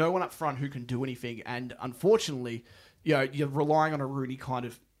 exactly. You got no one up front who can do anything, and unfortunately, you're relying on a Rooney kind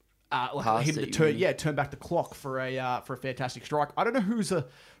of. Like him to turn back the clock for a fantastic strike. I don't know who's going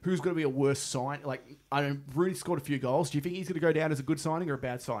to be a worse sign. Like I don't. Rooney scored a few goals. Do you think he's going to go down as a good signing or a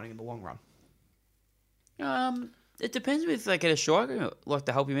bad signing in the long run? It depends if they get a striker like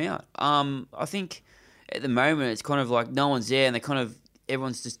to help him out. I think at the moment it's kind of like no one's there, and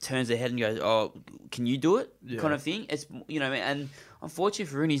everyone's just turns their head and goes, "Oh, can you do it?" Kind of thing. It's and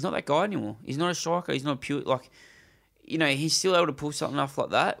unfortunately for Rooney, he's not that guy anymore. He's not a striker. He's not pure like. He's still able to pull something off like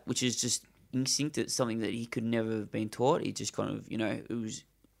that, which is just instinct. It's something that he could never have been taught. He just kind of, it was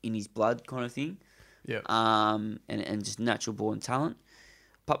in his blood kind of thing. Yeah. And just natural born talent.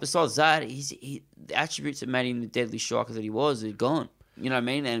 But besides that, the attributes that made him the deadly striker that he was are gone. You know what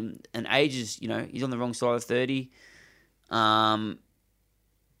I mean? And age is, he's on the wrong side of 30.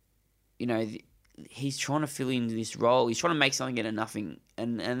 He's trying to fill in this role. He's trying to make something out of nothing.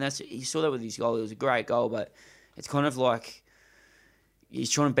 And you saw that with his goal. It was a great goal, but it's kind of like he's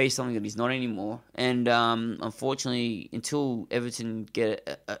trying to be something that he's not anymore. And unfortunately, until Everton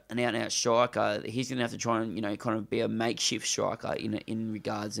get an out-and-out striker, he's going to have to try and kind of be a makeshift striker in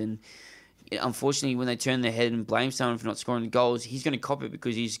regards. And unfortunately, when they turn their head and blame someone for not scoring the goals, he's going to cop it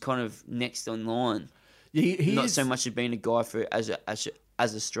because he's kind of next in line. Yeah, he not is, so much as being a guy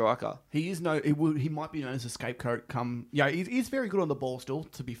as a striker. He might be known as a scapegoat. He's very good on the ball still.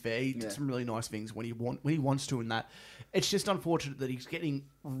 To be fair, he did some really nice things when he wants to. And that, it's just unfortunate that he's getting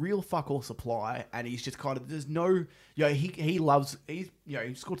real fuck all supply, and he's just kind of he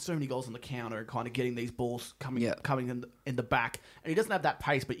scored so many goals on the counter, and kind of getting these balls coming in the back, and he doesn't have that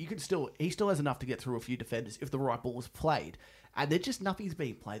pace, but he still has enough to get through a few defenders if the right ball is played. And there's just nothing's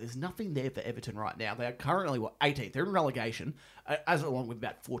being played. There's nothing there for Everton right now. They are currently 18th. They're in relegation, as along with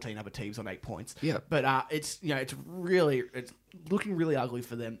about 14 other teams on 8 points. Yeah. But it's looking really ugly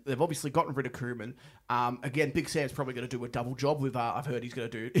for them. They've obviously gotten rid of Koeman. Again, Big Sam's probably going to do a double job with. I've heard he's going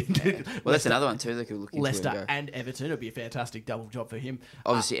to do. Well, that's another one too. They could look into Leicester and Everton. It'd be a fantastic double job for him.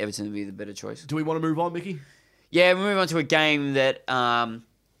 Obviously, Everton would be the better choice. Do we want to move on, Mickey? Yeah, we move on to a game that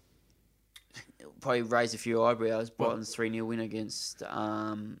probably raised a few eyebrows. Brighton's 3-0 win against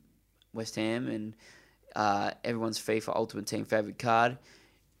West Ham, and everyone's FIFA Ultimate Team favourite card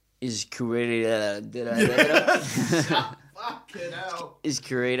is Quirito. Fucking hell. Is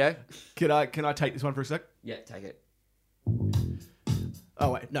Quirito. Can I take this one for a sec? Yeah, take it.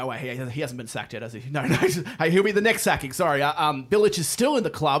 Oh, wait. No, wait. He hasn't been sacked yet, has he? No. Hey, he'll be the next sacking. Sorry. Bilic is still in the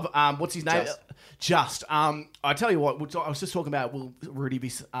club. What's his name? Just. I tell you what, I was just talking about, will Rudy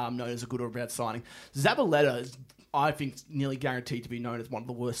be known as a good or bad signing? Zabaleta is, I think, nearly guaranteed to be known as one of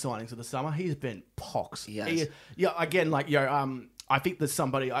the worst signings of the summer. He's been pox. Yes. Again, I think there's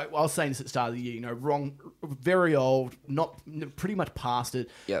somebody, I was saying this at the start of the year, wrong, very old, not pretty much past it.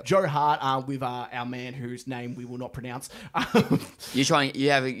 Yep. Joe Hart with our man whose name we will not pronounce. You got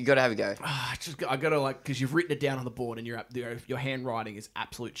to have a go. I got to because you've written it down on the board and your handwriting is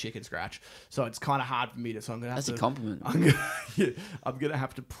absolute chicken scratch. So it's kind of hard for me to, so I'm going to have That's a compliment. I'm going to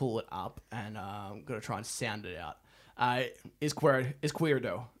have to pull it up and I'm going to try and sound it out. Is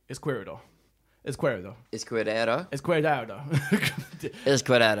Quirito. It's Quirito. Yeah,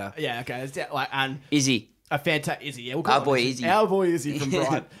 okay. It's and Izzy. A fantastic Izzy. Yeah, Our boy Izzy. Our boy Izzy from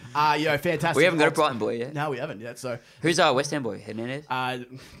Brighton. Fantastic. We haven't got a Brighton boy yet. No, we haven't yet. So who's our West Ham boy? Hernandez?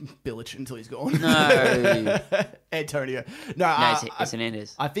 Bilic until he's gone. No. Antonio. It's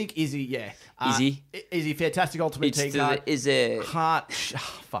Hernandez. I think Izzy, yeah. Izzy, fantastic ultimate team card. Is there Hart?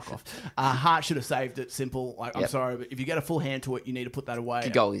 Fuck off. Hart should have saved it. Simple. I'm sorry, but if you get a full hand to it, you need to put that away.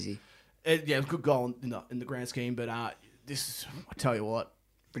 Good goal, Izzy. Yeah, good goal in the grand scheme, but this, I tell you what,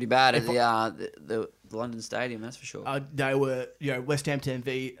 pretty bad at the London Stadium, that's for sure. They were, West Ham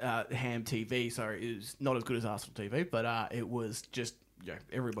TV, Ham TV. Sorry, it was not as good as Arsenal TV, but it was just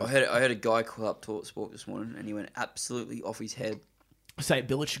everybody. I heard a guy call up Talk Sport this morning, and he went absolutely off his head. Say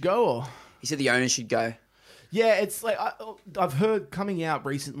Billich should go, or He said the owner should go. yeah, it's like I've heard coming out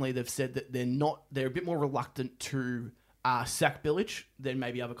recently. They've said that they're a bit more reluctant to sack Billich than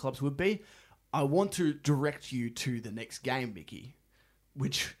maybe other clubs would be. I want to direct you to the next game, Mickey.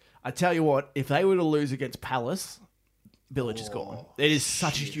 Which I tell you what, if they were to lose against Palace, Billich is gone. It is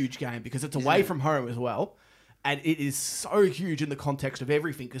such a huge game because it's away from home as well. And it is so huge in the context of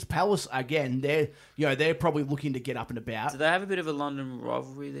everything because Palace, again, they're probably looking to get up and about. Do they have a bit of a London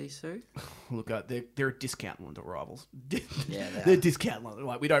rivalry, these two? Look, they're a discount London rivals. Yeah, they're discount London.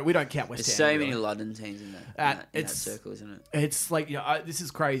 Like we don't count West There's Ham. so many London teams in that circle, isn't it? It's like this is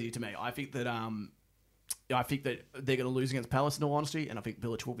crazy to me. I think that they're going to lose against Palace in all honesty, and I think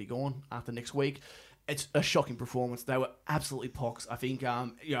Village will be gone after next week. It's a shocking performance. They were absolutely pox. I think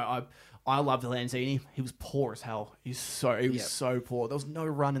I love Lanzini. He was poor as hell. He was so poor. There was no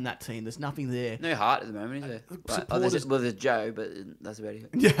run in that team. There's nothing there. No heart at the moment, is there? There's Joe, but that's about it.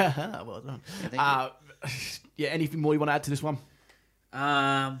 Yeah, well done. Yeah, anything more you want to add to this one?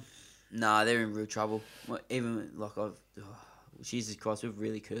 Nah, they're in real trouble. Even Jesus Christ, we've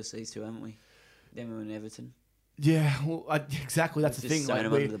really cursed these two, haven't we? Them and Everton. Yeah, well, exactly. That's the thing. Like,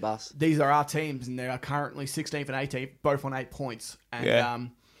 under the bus. These are our teams, and they are currently 16th and 18th, both on 8 points.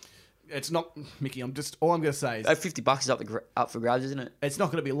 And it's not Mickey. All I'm going to say is $50 is up for grabs, isn't it? It's not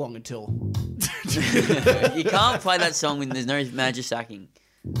going to be long until you can't play that song when there's no manager sacking.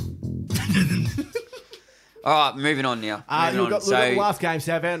 All right, moving on now. We've got the last game,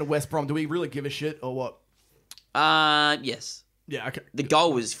 Southampton and West Brom. Do we really give a shit or what? Yes. Yeah. Okay. The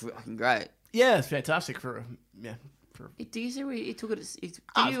goal was fucking great. Yeah, it's fantastic for. Did you see where he took it?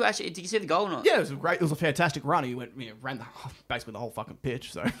 Did you see the goal or not? Yeah, it was great. It was a fantastic run. He ran basically the whole fucking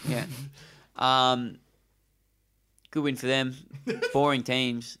pitch. So yeah, good win for them. Boring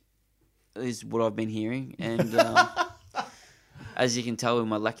teams is what I've been hearing, and as you can tell with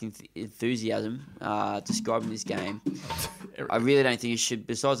my lacking enthusiasm describing this game, I really don't think it should.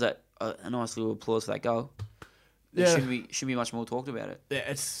 Besides that, a nice little applause for that goal. Yeah. Should be much more talked about it. Yeah,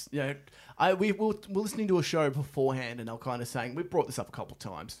 it's we're listening to a show beforehand, and they're kind of saying we've brought this up a couple of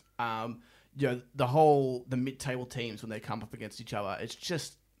times. The mid-table teams when they come up against each other, it's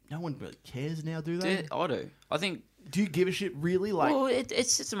just no one really cares now, do they? I do. I think. Do you give a shit really? Like, well, it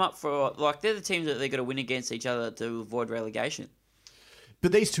sets them up for they're the teams that they're going to win against each other to avoid relegation.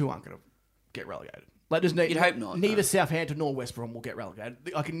 But these two aren't going to get relegated. Like, you'd hope not. Neither Southampton nor West Brom will get relegated.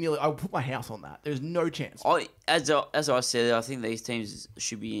 I'll put my house on that. There's no chance. As I said, I think these teams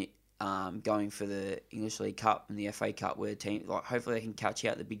should be going for the English League Cup and the FA Cup, where hopefully they can catch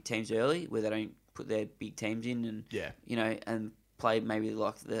out the big teams early, where they don't put their big teams in, and and play maybe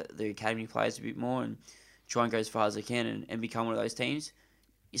like the academy players a bit more and try and go as far as they can and become one of those teams.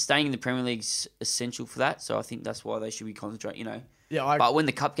 Staying in the Premier League's essential for that, so I think that's why they should be concentrating. Yeah, but when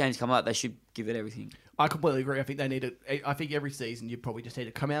the cup games come up, they should give it everything. I completely agree. I think they need to. I think every season you probably just need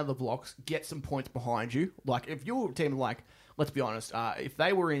to come out of the blocks, get some points behind you. Like if your team, let's be honest, if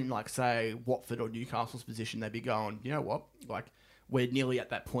they were in say Watford or Newcastle's position, they'd be going, you know what, we're nearly at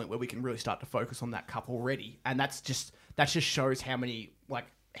that point where we can really start to focus on that cup already, and that just shows how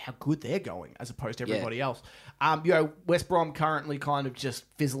good they're going as opposed to everybody else. West Brom currently kind of just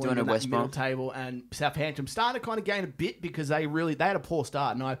fizzling in that middle table, and Southampton starting to kind of gain a bit because they had a poor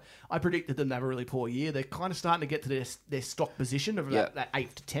start, and I predicted them to have a really poor year. They're kind of starting to get to their stock position of that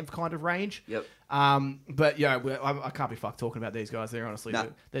 8th to 10th kind of range. Yep. But I can't be fucked talking about these guys. They're honestly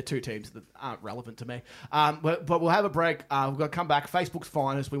they're two teams that aren't relevant to me. But we'll have a break. We've got to come back. Facebook's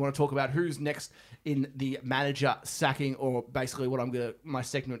finest. We want to talk about who's next in the manager sacking, or basically what my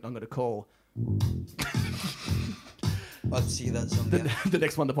segment I'm going to call. I'd see that someday. The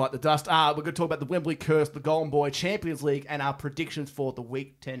next one to bite the dust. We're going to talk about the Wembley curse, the Golden Boy, Champions League, and our predictions for the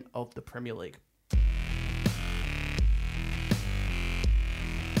Week 10 of the Premier League.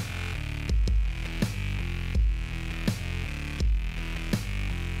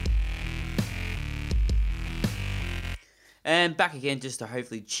 And back again just to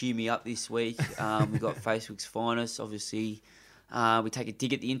hopefully cheer me up this week. We've got Facebook's finest. Obviously, we take a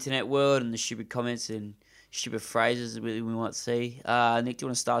dig at the internet world and the stupid comments and stupid phrases we might see. Nick, do you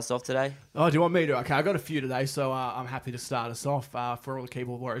want to start us off today? Oh, do you want me to? Okay, I got a few today, so I'm happy to start us off for all the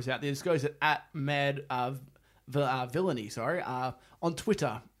keyboard warriors out there. This goes at Mad Villainy, on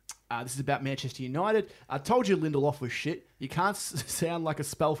Twitter. This is about Manchester United. I told you Lindelof was shit. You can't sound like a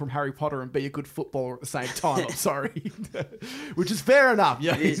spell from Harry Potter and be a good footballer at the same time. I'm sorry. Which is fair enough.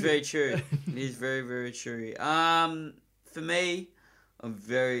 Yeah. It is very true. It is very, very true. For me, I'm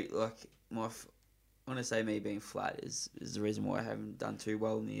very, I'm want to say me being flat is the reason why I haven't done too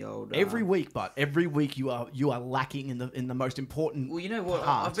well in the old. Every week you are lacking in the most important. Well, you know what?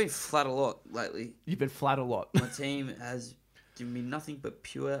 part. I've been flat a lot lately. You've been flat a lot. My team has given me nothing but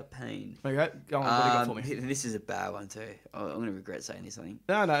pure pain. Okay, go on. What do you got for me? This is a bad one too. I'm going to regret saying this, I think.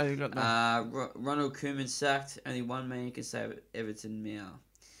 No, you got no. Ronald Koeman sacked. Only one man can save Everton meow.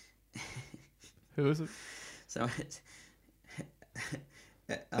 Who is it? So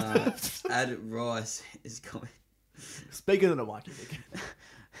Ad Rice is coming. Speaking of the mic, Nick.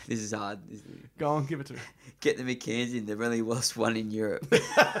 This is hard. Go on, give it to me. Get the McCanns in. They've only lost one in Europe.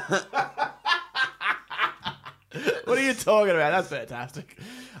 What are you talking about? That's fantastic.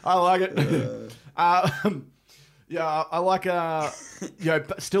 I like it. Yeah, I like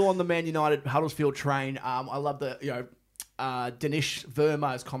still on the Man United Huddersfield train. I love the Danish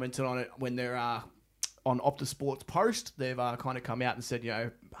Verma has commented on it when they're on Optus Sports post. They've kind of come out and said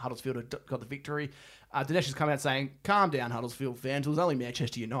Huddersfield have got the victory. Dinesh has come out saying, "Calm down, Huddersfield fans. It was only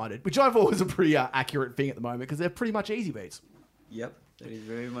Manchester United," which I thought was a pretty accurate thing at the moment because they're pretty much easy beats. Yep. That is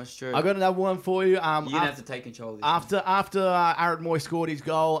very much true. I got another one for you. You're going to have to take control of this. After Aaron Moy scored his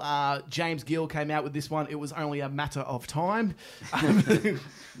goal, James Gill came out with this one. It was only a matter of time.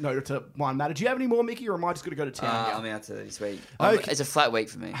 No to one matter. Do you have any more, Mickey, or am I just going to go to town? I'm out to this week. Okay. It's a flat week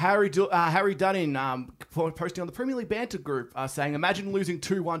for me. Harry Dunning posting on the Premier League Banter group saying, "Imagine losing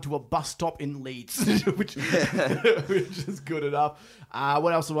 2-1 to a bus stop in Leeds," which is good enough.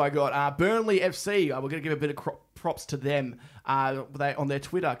 What else have I got? Burnley FC. We're going to give a bit of props to them. They on their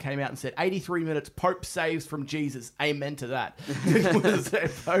Twitter came out and said 83 minutes Pope saves from Jesus. Amen to that.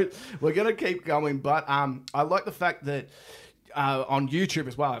 We're gonna keep going, but I like the fact that on YouTube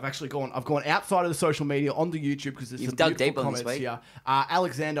as well. I've gone outside of the social media onto YouTube because there's some dug deep beautiful on this comments week. here.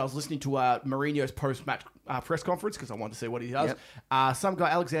 Alexander, I was listening to Mourinho's post-match press conference because I wanted to see what he does. Yep. Some guy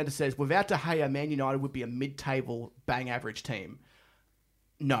Alexander says, "Without De Gea, Man United would be a mid-table, bang average team."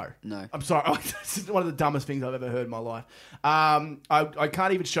 No. I'm sorry. This is one of the dumbest things I've ever heard in my life. I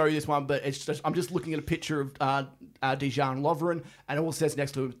can't even show you this one, but I'm just looking at a picture of Dejan Lovren, and it all says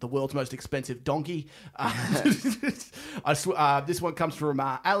next to it, the world's most expensive donkey. This one comes from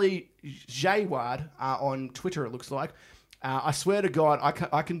Ali Jaywad on Twitter, it looks like. I swear to God,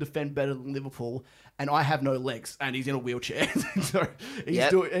 I can defend better than Liverpool, and I have no legs, and he's in a wheelchair. So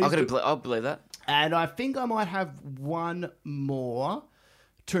I'll believe that. And I think I might have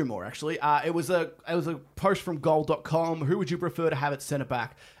two more actually. It was a post from goal.com. Who would you prefer to have at centre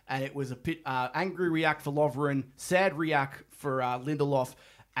back? And it was a angry react for Lovren, sad react for Lindelof,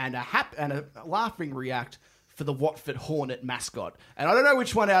 and a laughing react for the Watford Hornet mascot. And I don't know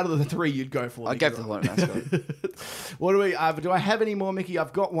which one out of the three you'd go for. I'd go for the Hornet mascot. What do I have any more, Mickey?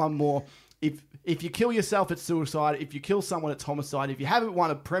 I've got one more. If you kill yourself, it's suicide. If you kill someone, it's homicide. If you haven't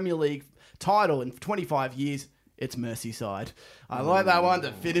won a Premier League title in 25 years, it's Merseyside. I like that one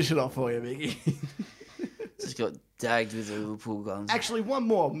to finish it off for you, Mickey. Just got dagged with the Liverpool guns. Actually, one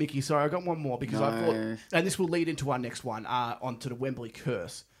more, Mickey. Sorry, I got one more because I thought, and this will lead into our next one, onto the Wembley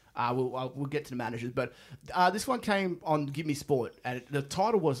curse. We'll get to the managers, but this one came on Give Me Sport, and the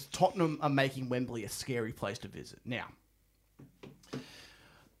title was "Tottenham are making Wembley a scary place to visit." Now,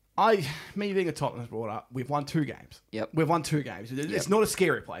 me being a Tottenham supporter, we've won 2 games. Yep, we've won 2 games. It's not a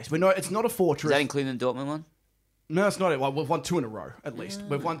scary place. It's not a fortress. Is that including the Dortmund one? No, it's not it. Well, we've won 2 in a row, at least.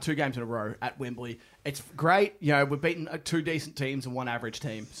 We've won 2 games in a row at Wembley. It's great. We've beaten 2 decent teams and 1 average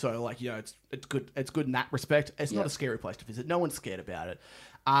team. So, it's good. It's good in that respect. It's not a scary place to visit. No one's scared about it.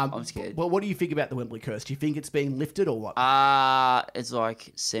 I'm scared. Well, what do you think about the Wembley curse? Do you think it's being lifted or what? It's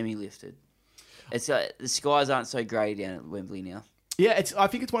like semi-lifted. It's the skies aren't so grey down at Wembley now. Yeah, I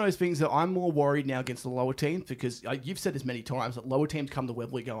think it's one of those things that I'm more worried now against the lower teams because you've said this many times that lower teams come to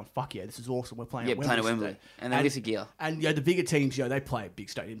Wembley going, "Fuck yeah, this is awesome. We're playing at Wembley." Playing at Wembley. And they lift the gear. And the bigger teams, they play at big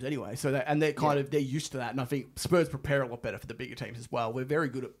stadiums anyway. So they're used to that. And I think Spurs prepare a lot better for the bigger teams as well. We're very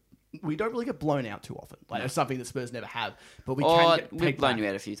good at. We don't really get blown out too often. It's something that Spurs never have. But we've blown you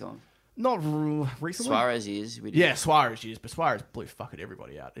out a few times. Not recently. Suarez is. Yeah, Suarez is, but Suarez blew fucking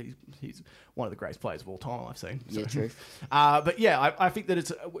everybody out. He's one of the greatest players of all time I've seen. So. Yeah, true. But yeah, I think that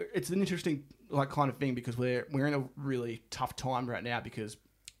it's an interesting kind of thing because we're in a really tough time right now because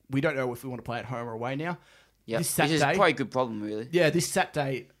we don't know if we want to play at home or away now. Yeah, which is probably a good problem, really. Yeah, this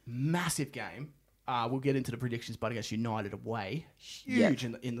Saturday, massive game. We'll get into the predictions, but against United away, huge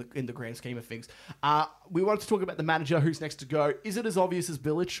in the grand scheme of things. We wanted to talk about the manager, who's next to go. Is it as obvious as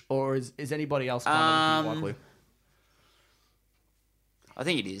Bilic, or is anybody else kind of likely? I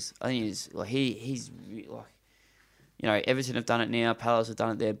think it is. Like he's like, Everton have done it now. Palace have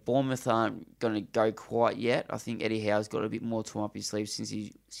done it there. Bournemouth aren't going to go quite yet. I think Eddie Howe's got a bit more time up his sleeve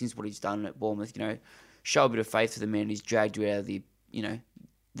since what he's done at Bournemouth. Show a bit of faith for the man. He's dragged you out of the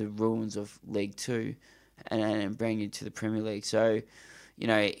ruins of League Two, and bring you to the Premier League. So,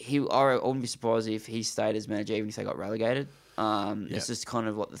 I wouldn't be surprised if he stayed as manager even if they got relegated. It's just kind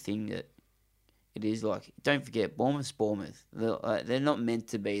of like the thing that it is like. Don't forget, Bournemouth's Bournemouth. They're not meant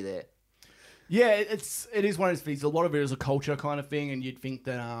to be there. Yeah, it is one of those things. A lot of it is a culture kind of thing, and you'd think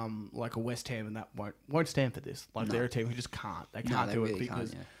that like a West Ham and that won't stand for this. Like they're a team who just can't. They can't do it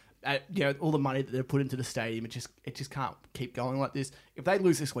because all the money that they've put into the stadium, it just can't keep going like this. If they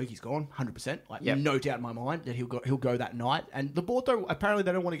lose this week, he's gone 100%. No doubt in my mind that he'll go that night. And the board though, apparently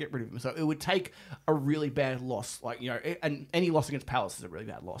they don't want to get rid of him, so it would take a really bad loss. And any loss against Palace is a really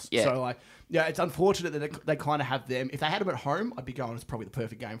bad loss. Yeah. So it's unfortunate that they kind of have them. If they had him at home, I'd be going, it's probably the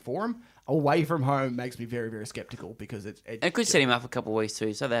perfect game for him. Away from home makes me very, very skeptical because it could set him up a couple of weeks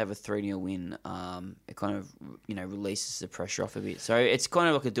too. So they have a 3-0 win. It kind of releases the pressure off a bit. So it's kind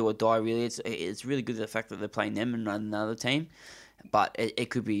of like a do or die really. It's really good the fact that they're playing them and another team, but it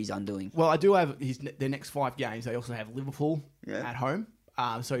could be his undoing. Well, I do have their next 5 games. They also have Liverpool at home.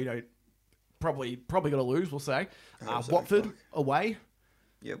 So probably going to lose. We'll say Watford away.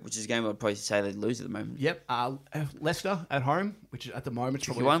 Yeah, which is a game I'd probably say they'd lose at the moment. Yep. Leicester at home, which at the moment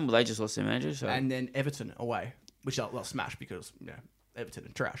probably one. Well, they just lost their manager. So. And then Everton away, which they'll smash because Everton are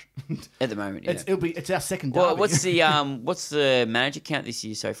trash. At the moment, yeah. It's our second derby. Well, what's the manager count this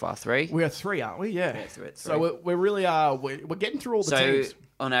year so far? 3? We are 3, aren't we? Yeah. Three. So we're really we're getting through all the teams.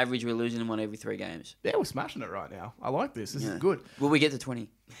 On average, we're losing them on every 3 games. Yeah, we're smashing it right now. I like this. This is good. Will we get to 20?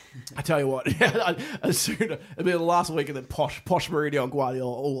 I tell you what, as soon it'll be the last week, and then Posh Mourinho and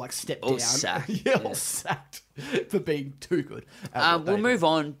Guardiola all stepped down. Sacked. All sacked for being too good. We'll move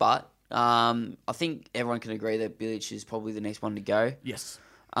on, but I think everyone can agree that Bilic is probably the next one to go. Yes.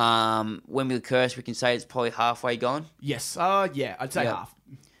 Wembley Curse, we can say it's probably halfway gone. Yes. I'd say half.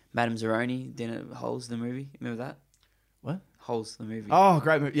 Madame Zeroni, then Holes the movie. Remember that? What? Holes the movie. Oh,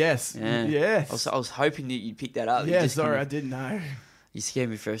 great movie. Yes. Yeah. Yes. I was hoping that you'd pick that up. Yeah, sorry, I didn't know. You scared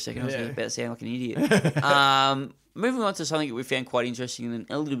me for a second. I was about to sound like an idiot. Moving on to something that we found quite interesting and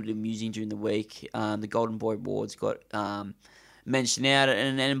a little bit amusing during the week. The Golden Boy Awards got mentioned out,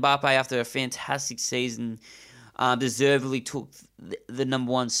 and Mbappe, after a fantastic season, deservedly took the number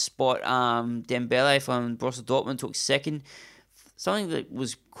 1 spot. Dembele from Borussia Dortmund took 2nd. Something that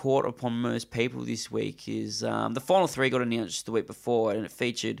was caught upon most people this week is the final 3 got announced the week before, and it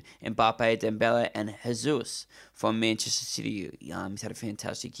featured Mbappe, Dembele, and Jesus from Manchester City. He's had a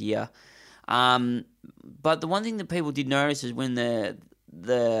fantastic year. But the one thing that people did notice is when the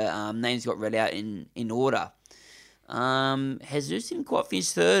names got read out in order, Jesus didn't quite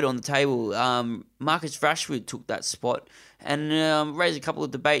finish 3rd on the table. Marcus Rashford took that spot and raised a couple of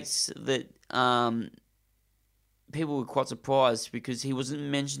debates that people were quite surprised because he wasn't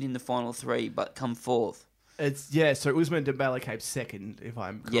mentioned in the final 3, but come 4th. So Ousmane Dembele came 2nd, if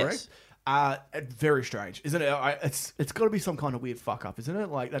I'm correct. Yes. Very strange, isn't it? It's got to be some kind of weird fuck up, isn't it?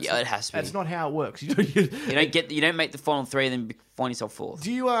 It has to be. That's not how it works. You don't make the final 3 and then find yourself 4th.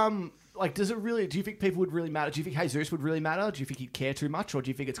 Do you does it really? Do you think people would really matter? Do you think Jesus would really matter? Do you think he'd care too much, or do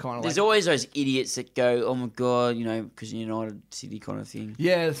you think it's kind of There's always those idiots that go, "Oh my god," because United City kind of thing.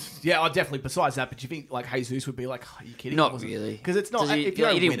 Yes, yeah, definitely. Besides that, but do you think Jesus would be like, "Are you kidding?" Not really, because it's not. If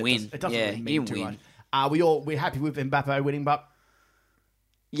you didn't win, it doesn't really mean too much. We're happy with Mbappe winning, but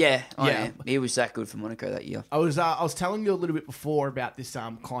yeah, I am. He was that good for Monaco that year. I was telling you a little bit before about this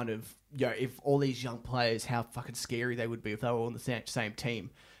kind of if all these young players, how fucking scary they would be if they were on the same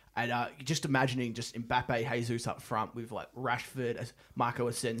team. And just imagining just Mbappe, Jesus up front with Rashford, Marco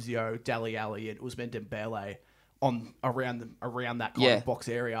Asensio, Dele Alli, and Ousmane Dembele around that kind of box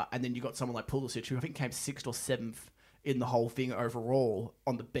area, and then you got someone like Pulisic, who I think came 6th or 7th in the whole thing overall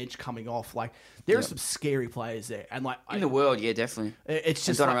on the bench coming off. There are some scary players there, and in the world, definitely. It's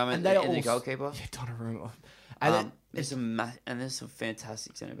just Donnarumma and the goalkeeper. Yeah, Donnarumma. And there's some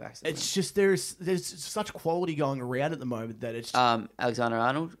fantastic centre backs. It's just there's such quality going around at the moment that it's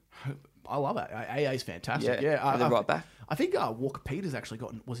Alexander-Arnold. I love it. AA's fantastic. Yeah, the right back. I think Walker Peters actually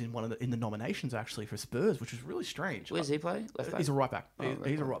was in in the nominations actually for Spurs, which was really strange. Where does he play? Left back. He's a right back.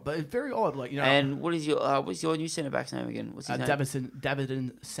 He's a right, but it's very odd. And what's your new centre back's name again? What's his name?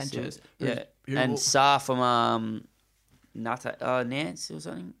 Davinson Sanchez. And Sarr from Nantes or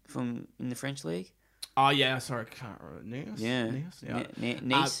something from in the French league. Oh yeah, sorry, I can't remember.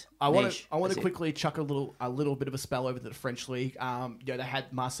 Nice. I want to quickly chuck a little bit of a spell over to the French league. They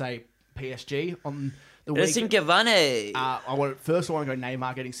had Marseille PSG on the week. Cavani. I want to go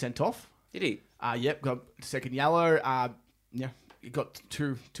Neymar getting sent off. Did he? Yep, got second yellow. Yeah, you got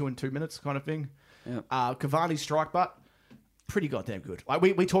two in 2 minutes kind of thing. Yep. Cavani's strike butt, pretty goddamn good. Like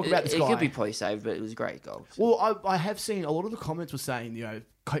we talk about this guy. It could be probably saved, but it was a great goal. Well, I have seen a lot of the comments were saying,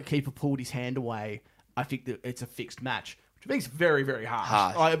 keeper pulled his hand away. I think that it's a fixed match. Which I think is very, very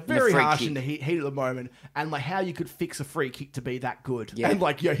harsh. Very harsh in the heat of the moment. And like how you could fix a free kick to be that good. Yeah. And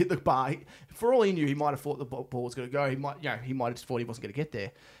like, hit the bar. For all he knew, he might have thought the ball was going to go. He might have just thought he wasn't going to get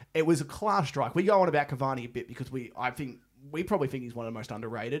there. It was a class strike. We go on about Cavani a bit because we probably think he's one of the most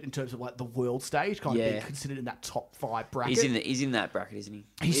underrated in terms of like the world stage, kind of being considered in that top 5 bracket. He's in that bracket, isn't he?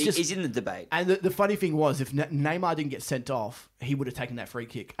 He's in the debate. And the funny thing was, if Neymar didn't get sent off, he would have taken that free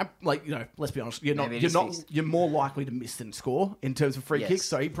kick. Like, let's be honest, you're more likely to miss than score in terms of free kicks,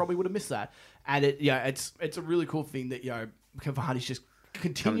 so he probably would have missed that. And it's a really cool thing that Cavani's just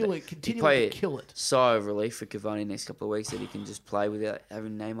continually to kill it. Sigh of relief for Cavani next couple of weeks that he can just play without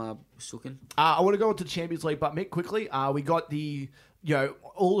having Neymar sooking. I want to go on to the Champions League, but Mick, quickly, we got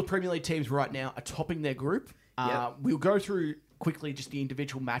all the Premier League teams right now are topping their group. We'll go through quickly just the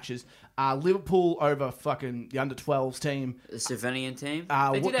individual matches. Liverpool over fucking the under-12s team. The Slovenian team.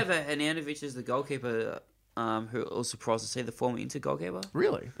 They did have Hernandez as the goalkeeper, who was surprised to see the former Inter goalkeeper.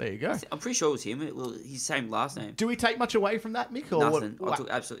 Really? There you go. I'm pretty sure it was him. His same last name. Do we take much away from that, Mick? Or nothing. I took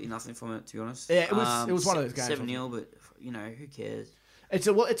absolutely nothing from it, to be honest. Yeah, it was one of those games. 7-0, but who cares? It's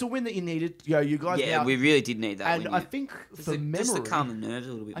a win that you needed. You guys. Yeah, we really did need that. And I think for memory, just to calm the nerves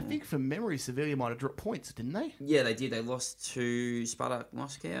a little bit. I think for memory, Sevilla might have dropped points, didn't they? Yeah, they did. They lost to Spartak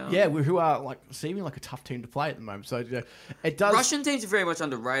Moscow. Yeah, who are seeming like a tough team to play at the moment. So it does. Russian teams are very much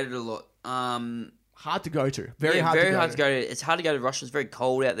underrated a lot. Hard to go to. Very hard to go to. It's hard to go to Russia. It's very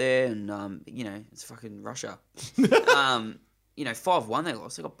cold out there, and it's fucking Russia. 5-1 they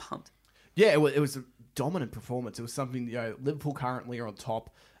lost. They got pumped. Yeah, it was a dominant performance. It was something. Liverpool currently are on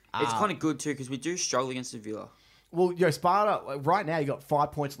top. It's kind of good too because we do struggle against Sevilla. Well, Sparta right now you got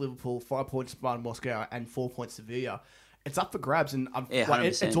 5 points Liverpool, 5 points Sparta Moscow, and 4 points Sevilla. It's up for grabs, and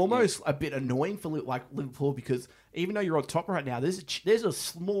it's almost a bit annoying for Liverpool because even though you're on top right now, there's a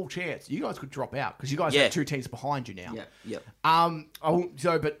small chance you guys could drop out because you guys have 2 teams behind you now. Yeah.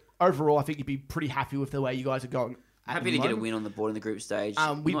 But overall, I think you'd be pretty happy with the way you guys are going. Happy to get a win on the board in the group stage.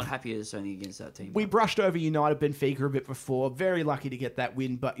 I'm not happy it's only against that team. We brushed over United Benfica a bit before. Very lucky to get that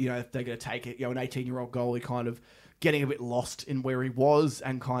win, but if they're going to take it, an 18-year-old goalie kind of getting a bit lost in where he was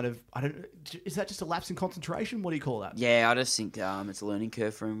and kind of, is that just a lapse in concentration? What do you call that? Yeah, I just think it's a learning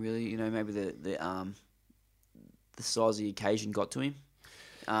curve for him, really. Maybe the size of the occasion got to him.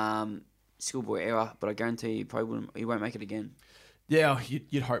 Schoolboy error, but I guarantee he won't make it again. Yeah,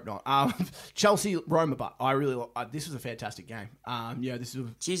 you'd hope not. Chelsea Roma, but I really this was a fantastic game. This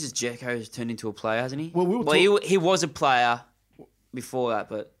was Jesus. Dzeko has turned into a player, hasn't he? Well, he was a player before that,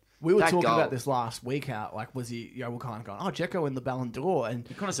 but we were talking about this last week. Was he? We're kind of going, Dzeko in the Ballon d'Or, and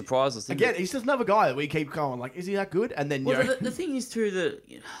he kind of surprised us. Again, he's just another guy that we keep going. Like, is he that good? And then the thing is too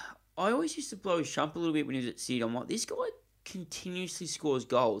that I always used to blow his shump a little bit when he was at City. I'm like, this guy continuously scores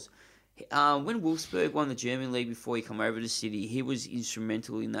goals. When Wolfsburg won the German league before he came over to City, he was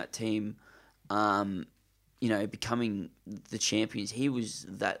instrumental in that team, becoming the champions. He was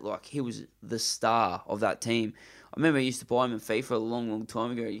he was the star of that team. I remember I used to buy him in FIFA a long, long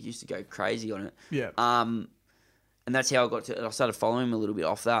time ago. He used to go crazy on it. Yeah. And that's how I started following him a little bit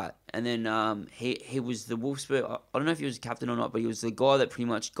off that. And then he was the Wolfsburg. I don't know if he was a captain or not, but he was the guy that pretty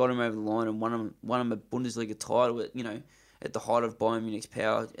much got him over the line and won him a Bundesliga title. At the height of Bayern Munich's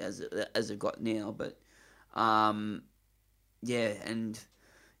power as they've got now, but now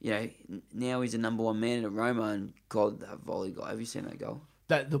he's the number 1 man at Roma, and God, that volley guy. Have you seen that goal?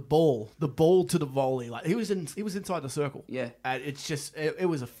 The ball to the volley, like he was inside the circle. Yeah, and it's just it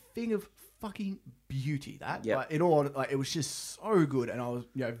was a thing of fucking beauty. That in all, it was just so good, and I was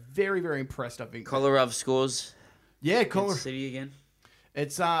very, very impressed. I think Kolarov scores. Yeah, Kolarov City again.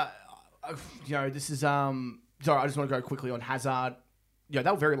 It's this is Sorry, I just want to go quickly on Hazard. They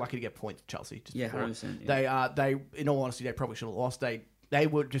were very lucky to get points, Chelsea. 100%. Yeah. They, in all honesty, they probably should have lost. They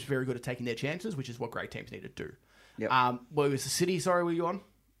were just very good at taking their chances, which is what great teams need to do. Yep. Well, it was the City. Sorry, were you on?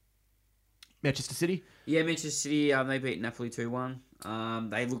 Manchester City. Yeah, Manchester City. They beat Napoli 2-1.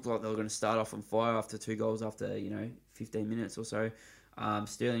 They looked like they were going to start off on fire after 2 goals after 15 minutes or so.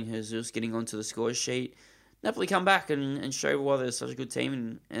 Sterling Jesus getting onto the score sheet. Napoli come back and show why they're such a good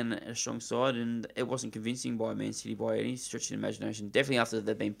team and a strong side, and it wasn't convincing by Man City by any stretch of the imagination. Definitely after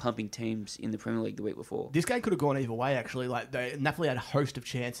they've been pumping teams in the Premier League the week before. This game could have gone either way, actually. Napoli had a host of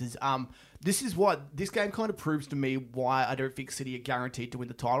chances. This game kind of proves to me why I don't think City are guaranteed to win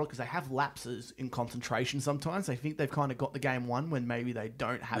the title, because they have lapses in concentration sometimes. They think they've kind of got the game won when maybe they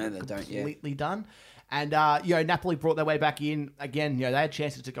don't have it completely done. And Napoli brought their way back in again. They had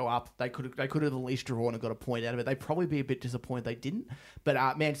chances to go up. They could have at least drawn and got a point out of it. They'd probably be a bit disappointed they didn't.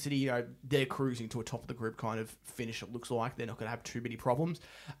 But Man City, they're cruising to a top of the group kind of finish. It looks like they're not going to have too many problems.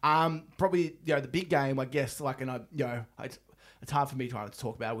 Probably the big game, I guess. It's hard for me to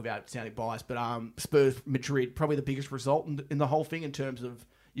talk about without sounding biased. But Spurs Madrid, probably the biggest result in the whole thing in terms of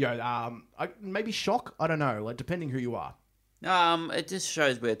maybe shock. I don't know. Depending who you are. It just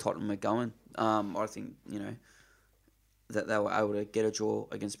shows where Tottenham are going. I think that they were able to get a draw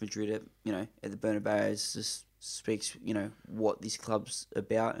against Madrid at the Bernabeu just speaks what this club's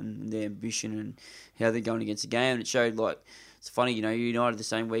about and their ambition and how they're going against the game. And it showed it's funny United the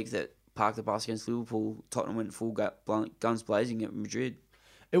same week that parked the bus against Liverpool, Tottenham went full guns blazing at Madrid.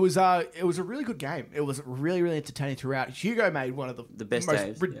 It was a really good game. It was really, really entertaining throughout. Hugo made one of the best most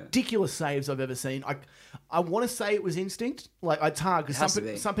saves, ridiculous saves I've ever seen. I want to say it was instinct. It's hard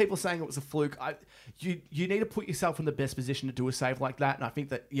because some people are saying it was a fluke. You need to put yourself in the best position to do a save like that, and I think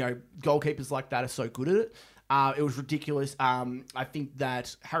that goalkeepers like that are so good at it. It was ridiculous. I think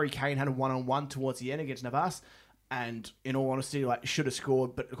that Harry Kane had a 1-on-1 towards the end against Navas. And in all honesty, should have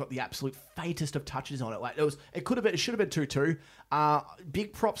scored, but got the absolute faintest of touches on it. It should have been 2-2.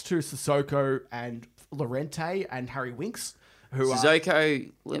 Big props to Sissoko and Llorente and Harry Winks, who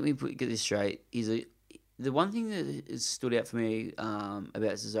Sissoko. Let me get this straight. The one thing that has stood out for me about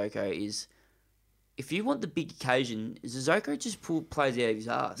Sissoko is, if you want the big occasion, Sissoko just plays out of his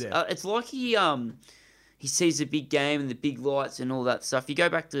ass. Yeah. It's like he sees the big game and the big lights and all that stuff. You go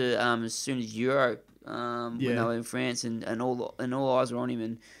back to as soon as Euro. When they were in France and all eyes were on him,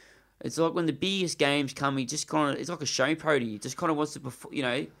 and it's like when the biggest games come, he just kind of, it's like a show pony. He just kind of wants to perform,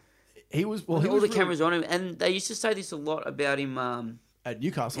 He was cameras on him, and they used to say this a lot about him at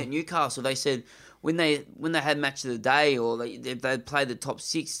Newcastle. At Newcastle, they said when they had match of the day or they'd play the top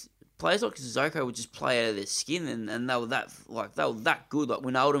six, players like Sissoko would just play out of their skin, and they were that good. Like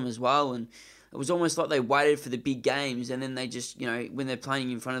Wijnaldum as well, and it was almost like they waited for the big games, and then they just, when they're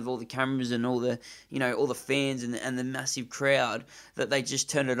playing in front of all the cameras and all the, all the fans and the massive crowd, that they just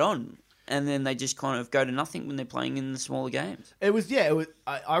turn it on, and then they just kind of go to nothing when they're playing in the smaller games. It was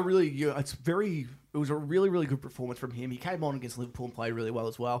it was a really, really good performance from him. He came on against Liverpool and played really well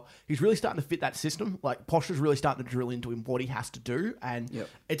as well. He's really starting to fit that system. Poster's really starting to drill into him what he has to do. And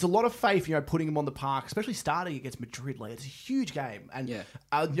It's a lot of faith, putting him on the park, especially starting against Madrid. It's a huge game. And,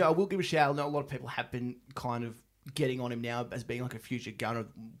 I will give a shout out. I know a lot of people have been kind of getting on him now as being a future gunner,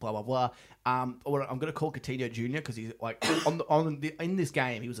 blah, blah, blah. I'm going to call Coutinho Jr. because he's in this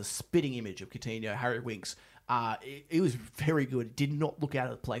game, he was a spitting image of Coutinho, Harry Winks. He was very good. Did not look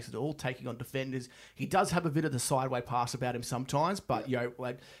out of place at all, taking on defenders. He does have a bit of the sideway pass about him sometimes, but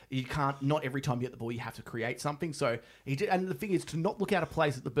you can't. Not every time you get the ball, you have to create something. So he did. And the thing is to not look out of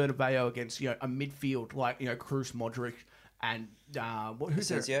place at the Bernabeu against a midfield like Kroos, Modric, and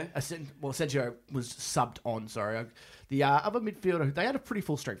Asensio. Asensio was subbed on. Sorry, the other midfielder, they had a pretty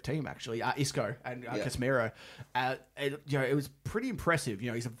full strength team actually. Isco and Casemiro. It was pretty impressive.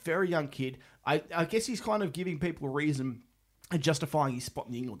 He's a very young kid. I guess he's kind of giving people a reason and justifying his spot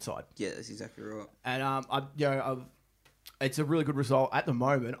in the England side. Yeah, that's exactly right. And it's a really good result at the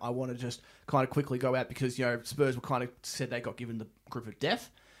moment. I want to just kind of quickly go out because Spurs were kind of said they got given the group of death.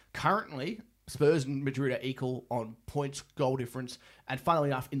 Currently, Spurs and Madrid are equal on points, goal difference, and funnily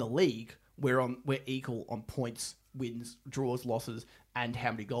enough, in the league, we're equal on points, wins, draws, losses, and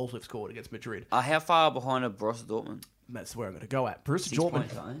how many goals we've scored against Madrid. How far behind are Borussia Dortmund? That's where I'm going to go at. Borussia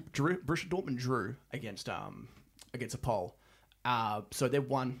Dortmund drew against a Pole. So they're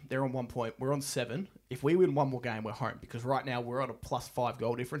on 1 point. We're on 7. If we win one more game, we're home because right now we're on a +5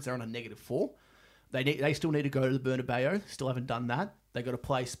 goal difference. They're on a -4. They still need to go to the Bernabeu. Still haven't done that. They got to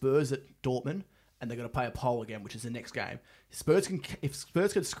play Spurs at Dortmund, and they're going to play a Pole again, which is the next game. If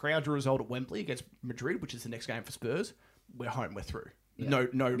Spurs can scrounge a result at Wembley against Madrid, which is the next game for Spurs, we're home. We're through. Yeah.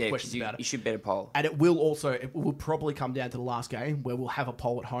 No questions about it. You should bet a Pole. And it will probably come down to the last game where we'll have a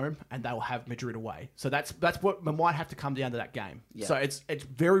Pole at home and they'll have Madrid away. So that's what might have to come down to that game. Yeah. So it's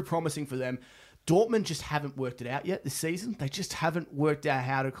very promising for them. Dortmund just haven't worked it out yet this season. They just haven't worked out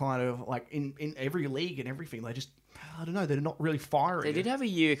how to kind of in every league and everything. They just I don't know. They're not really firing. They did have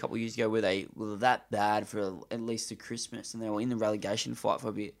a couple of years ago where they were that bad for at least to Christmas, and they were in the relegation fight for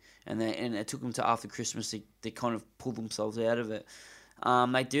a bit, and it took them to after Christmas they kind of pulled themselves out of it.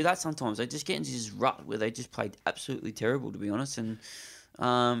 They do that sometimes. They just get into this rut where they just played absolutely terrible, to be honest, and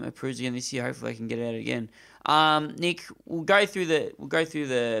it proves again this year. Hopefully, they can get out again. Nick, we'll go through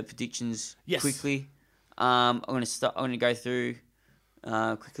the predictions quickly. I'm going to go through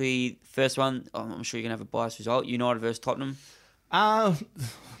quickly. First one, I'm sure you're going to have a biased result. United versus Tottenham.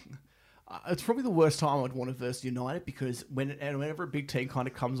 It's probably the worst time I'd want to versus United because whenever a big team kind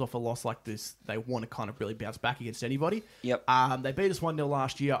of comes off a loss like this, they want to kind of really bounce back against anybody. Yep. They beat us 1-0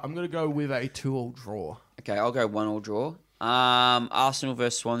 last year. I'm going to go with a 2-2 draw. Okay, I'll go 1-1 draw. Arsenal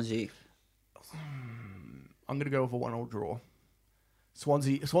versus Swansea. I'm going to go with a 1-1 draw.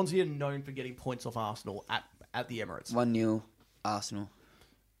 Swansea are known for getting points off Arsenal at the Emirates. 1-0 Arsenal.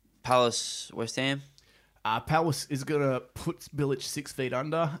 Palace West Ham. Palace is going to put Bilic 6 feet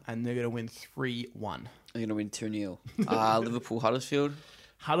under, and they're going to win 3-1. They're going to win 2-0. Liverpool Huddersfield.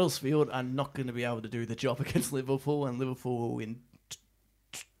 Huddersfield are not going to be able to do the job against Liverpool, and Liverpool will win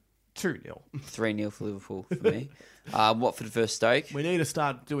 2-0. 3-0 for Liverpool for me. Watford versus Stoke. We need to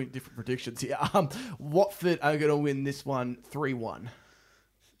start doing different predictions here. Watford are going to win this one 3-1.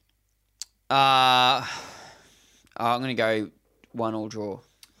 I'm going to go 1-1 draw.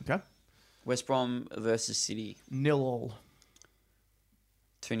 Okay. West Brom versus City. 0-0.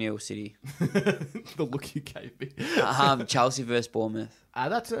 2-0 City. The look you gave me. Chelsea versus Bournemouth.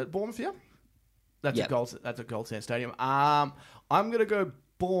 That's at Bournemouth, yeah? That's a Gold Sand Stadium. I'm going to go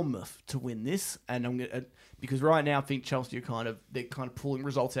Bournemouth to win this, and because right now I think Chelsea are they're kind of pulling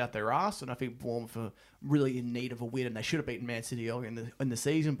results out their ass, and I think Bournemouth are really in need of a win, and they should have beaten Man City earlier in the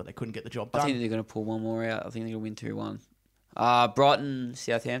season, but they couldn't get the job done. I think they're going to pull one more out. I think they're going to win 2-1. Brighton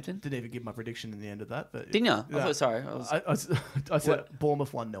Southampton. Didn't even give my prediction in the end of that, but didn't you? I said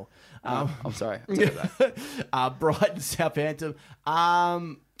Bournemouth 1-0. I'm sorry. Brighton Southampton.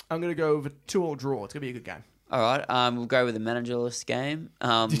 I'm going to go with a 2-2 draw. It's going to be a good game. All right. We'll go with a managerless game.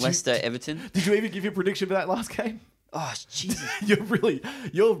 Leicester Everton. Did you even give your prediction for that last game? Oh Jesus!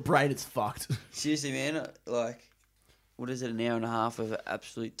 Your brain is fucked. Seriously, man. What is it? An hour and a half of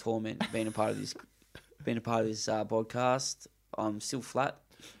absolute torment being a part of this. Podcast. I'm still flat.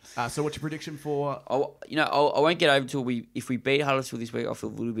 So what's your prediction for? I won't get over till if we beat Huddersfield this week. I'll feel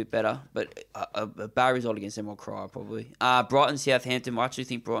a little bit better, but a bad result against them, I'll cry probably. Brighton Southampton. I actually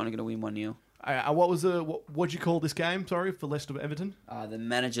think Brighton are going to win 1-0. What'd you call this game? Sorry, for Leicester Everton. The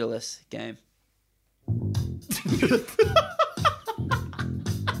managerless game.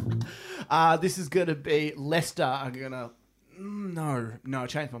 This is going to be Leicester are going to. No, I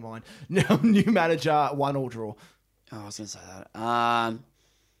changed my mind. Now, new manager, 1-1 draw. Oh, I was going to say that.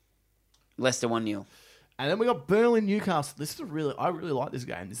 Leicester 1-0. And then we got Burnley Newcastle. I really like this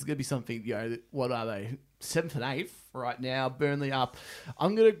game. This is going to be something, what are they? 7th and 8th right now. Burnley up.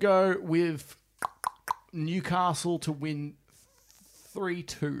 I'm going to go with Newcastle to win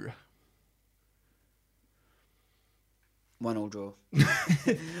 3-2. 1-1 draw.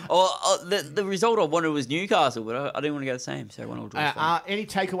 The result I wanted was Newcastle, but I didn't want to go the same, so 1-1 draw. Any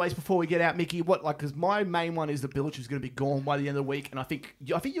takeaways before we get out, Mickey? Because my main one is that Bilic is going to be gone by the end of the week, and I think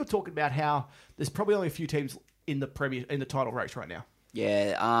you're talking about how there's probably only a few teams in the title race right now.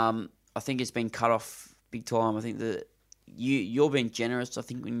 Yeah, I think it's been cut off big time. I think that you're being generous. I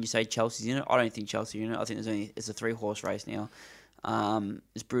think when you say Chelsea's in it, I don't think Chelsea's in it. I think it's a 3-horse race now.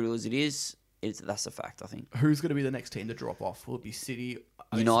 As brutal as it is. That's a fact, I think. Who's going to be the next team to drop off? Will it be City,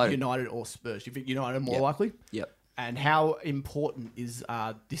 United or Spurs? Do you think United are more likely? Yep. And how important is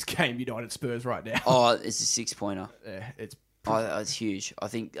this game, United Spurs, right now? Oh, it's a 6-pointer. Yeah, it's huge. I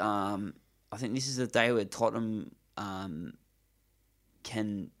think this is the day where Tottenham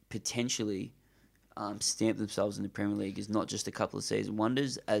can potentially stamp themselves in the Premier League as not just a couple of season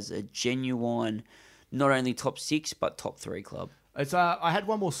wonders, as a genuine, not only top 6 but top 3 club. It's I had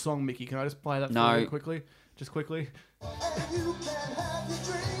one more song, Mickey. Can I just play that for you quickly? Just quickly.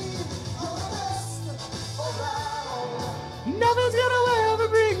 Nothing's gonna ever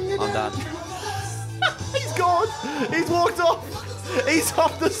bring you down. I'm done. He's gone. He's walked off. He's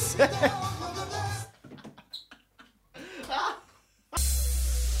off the set.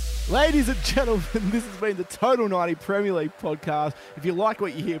 Ladies and gentlemen, this has been the Total 90 Premier League podcast. If you like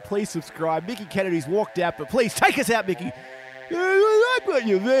what you hear, please subscribe. Mickey Kennedy's walked out, but please take us out, Mickey. I like what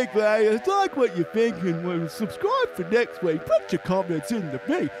you think, mate. I like what you think, and subscribe for next week. Put your comments in the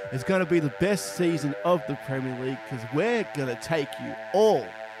video. It's going to be the best season of the Premier League because we're going to take you all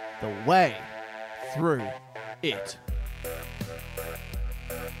the way through it.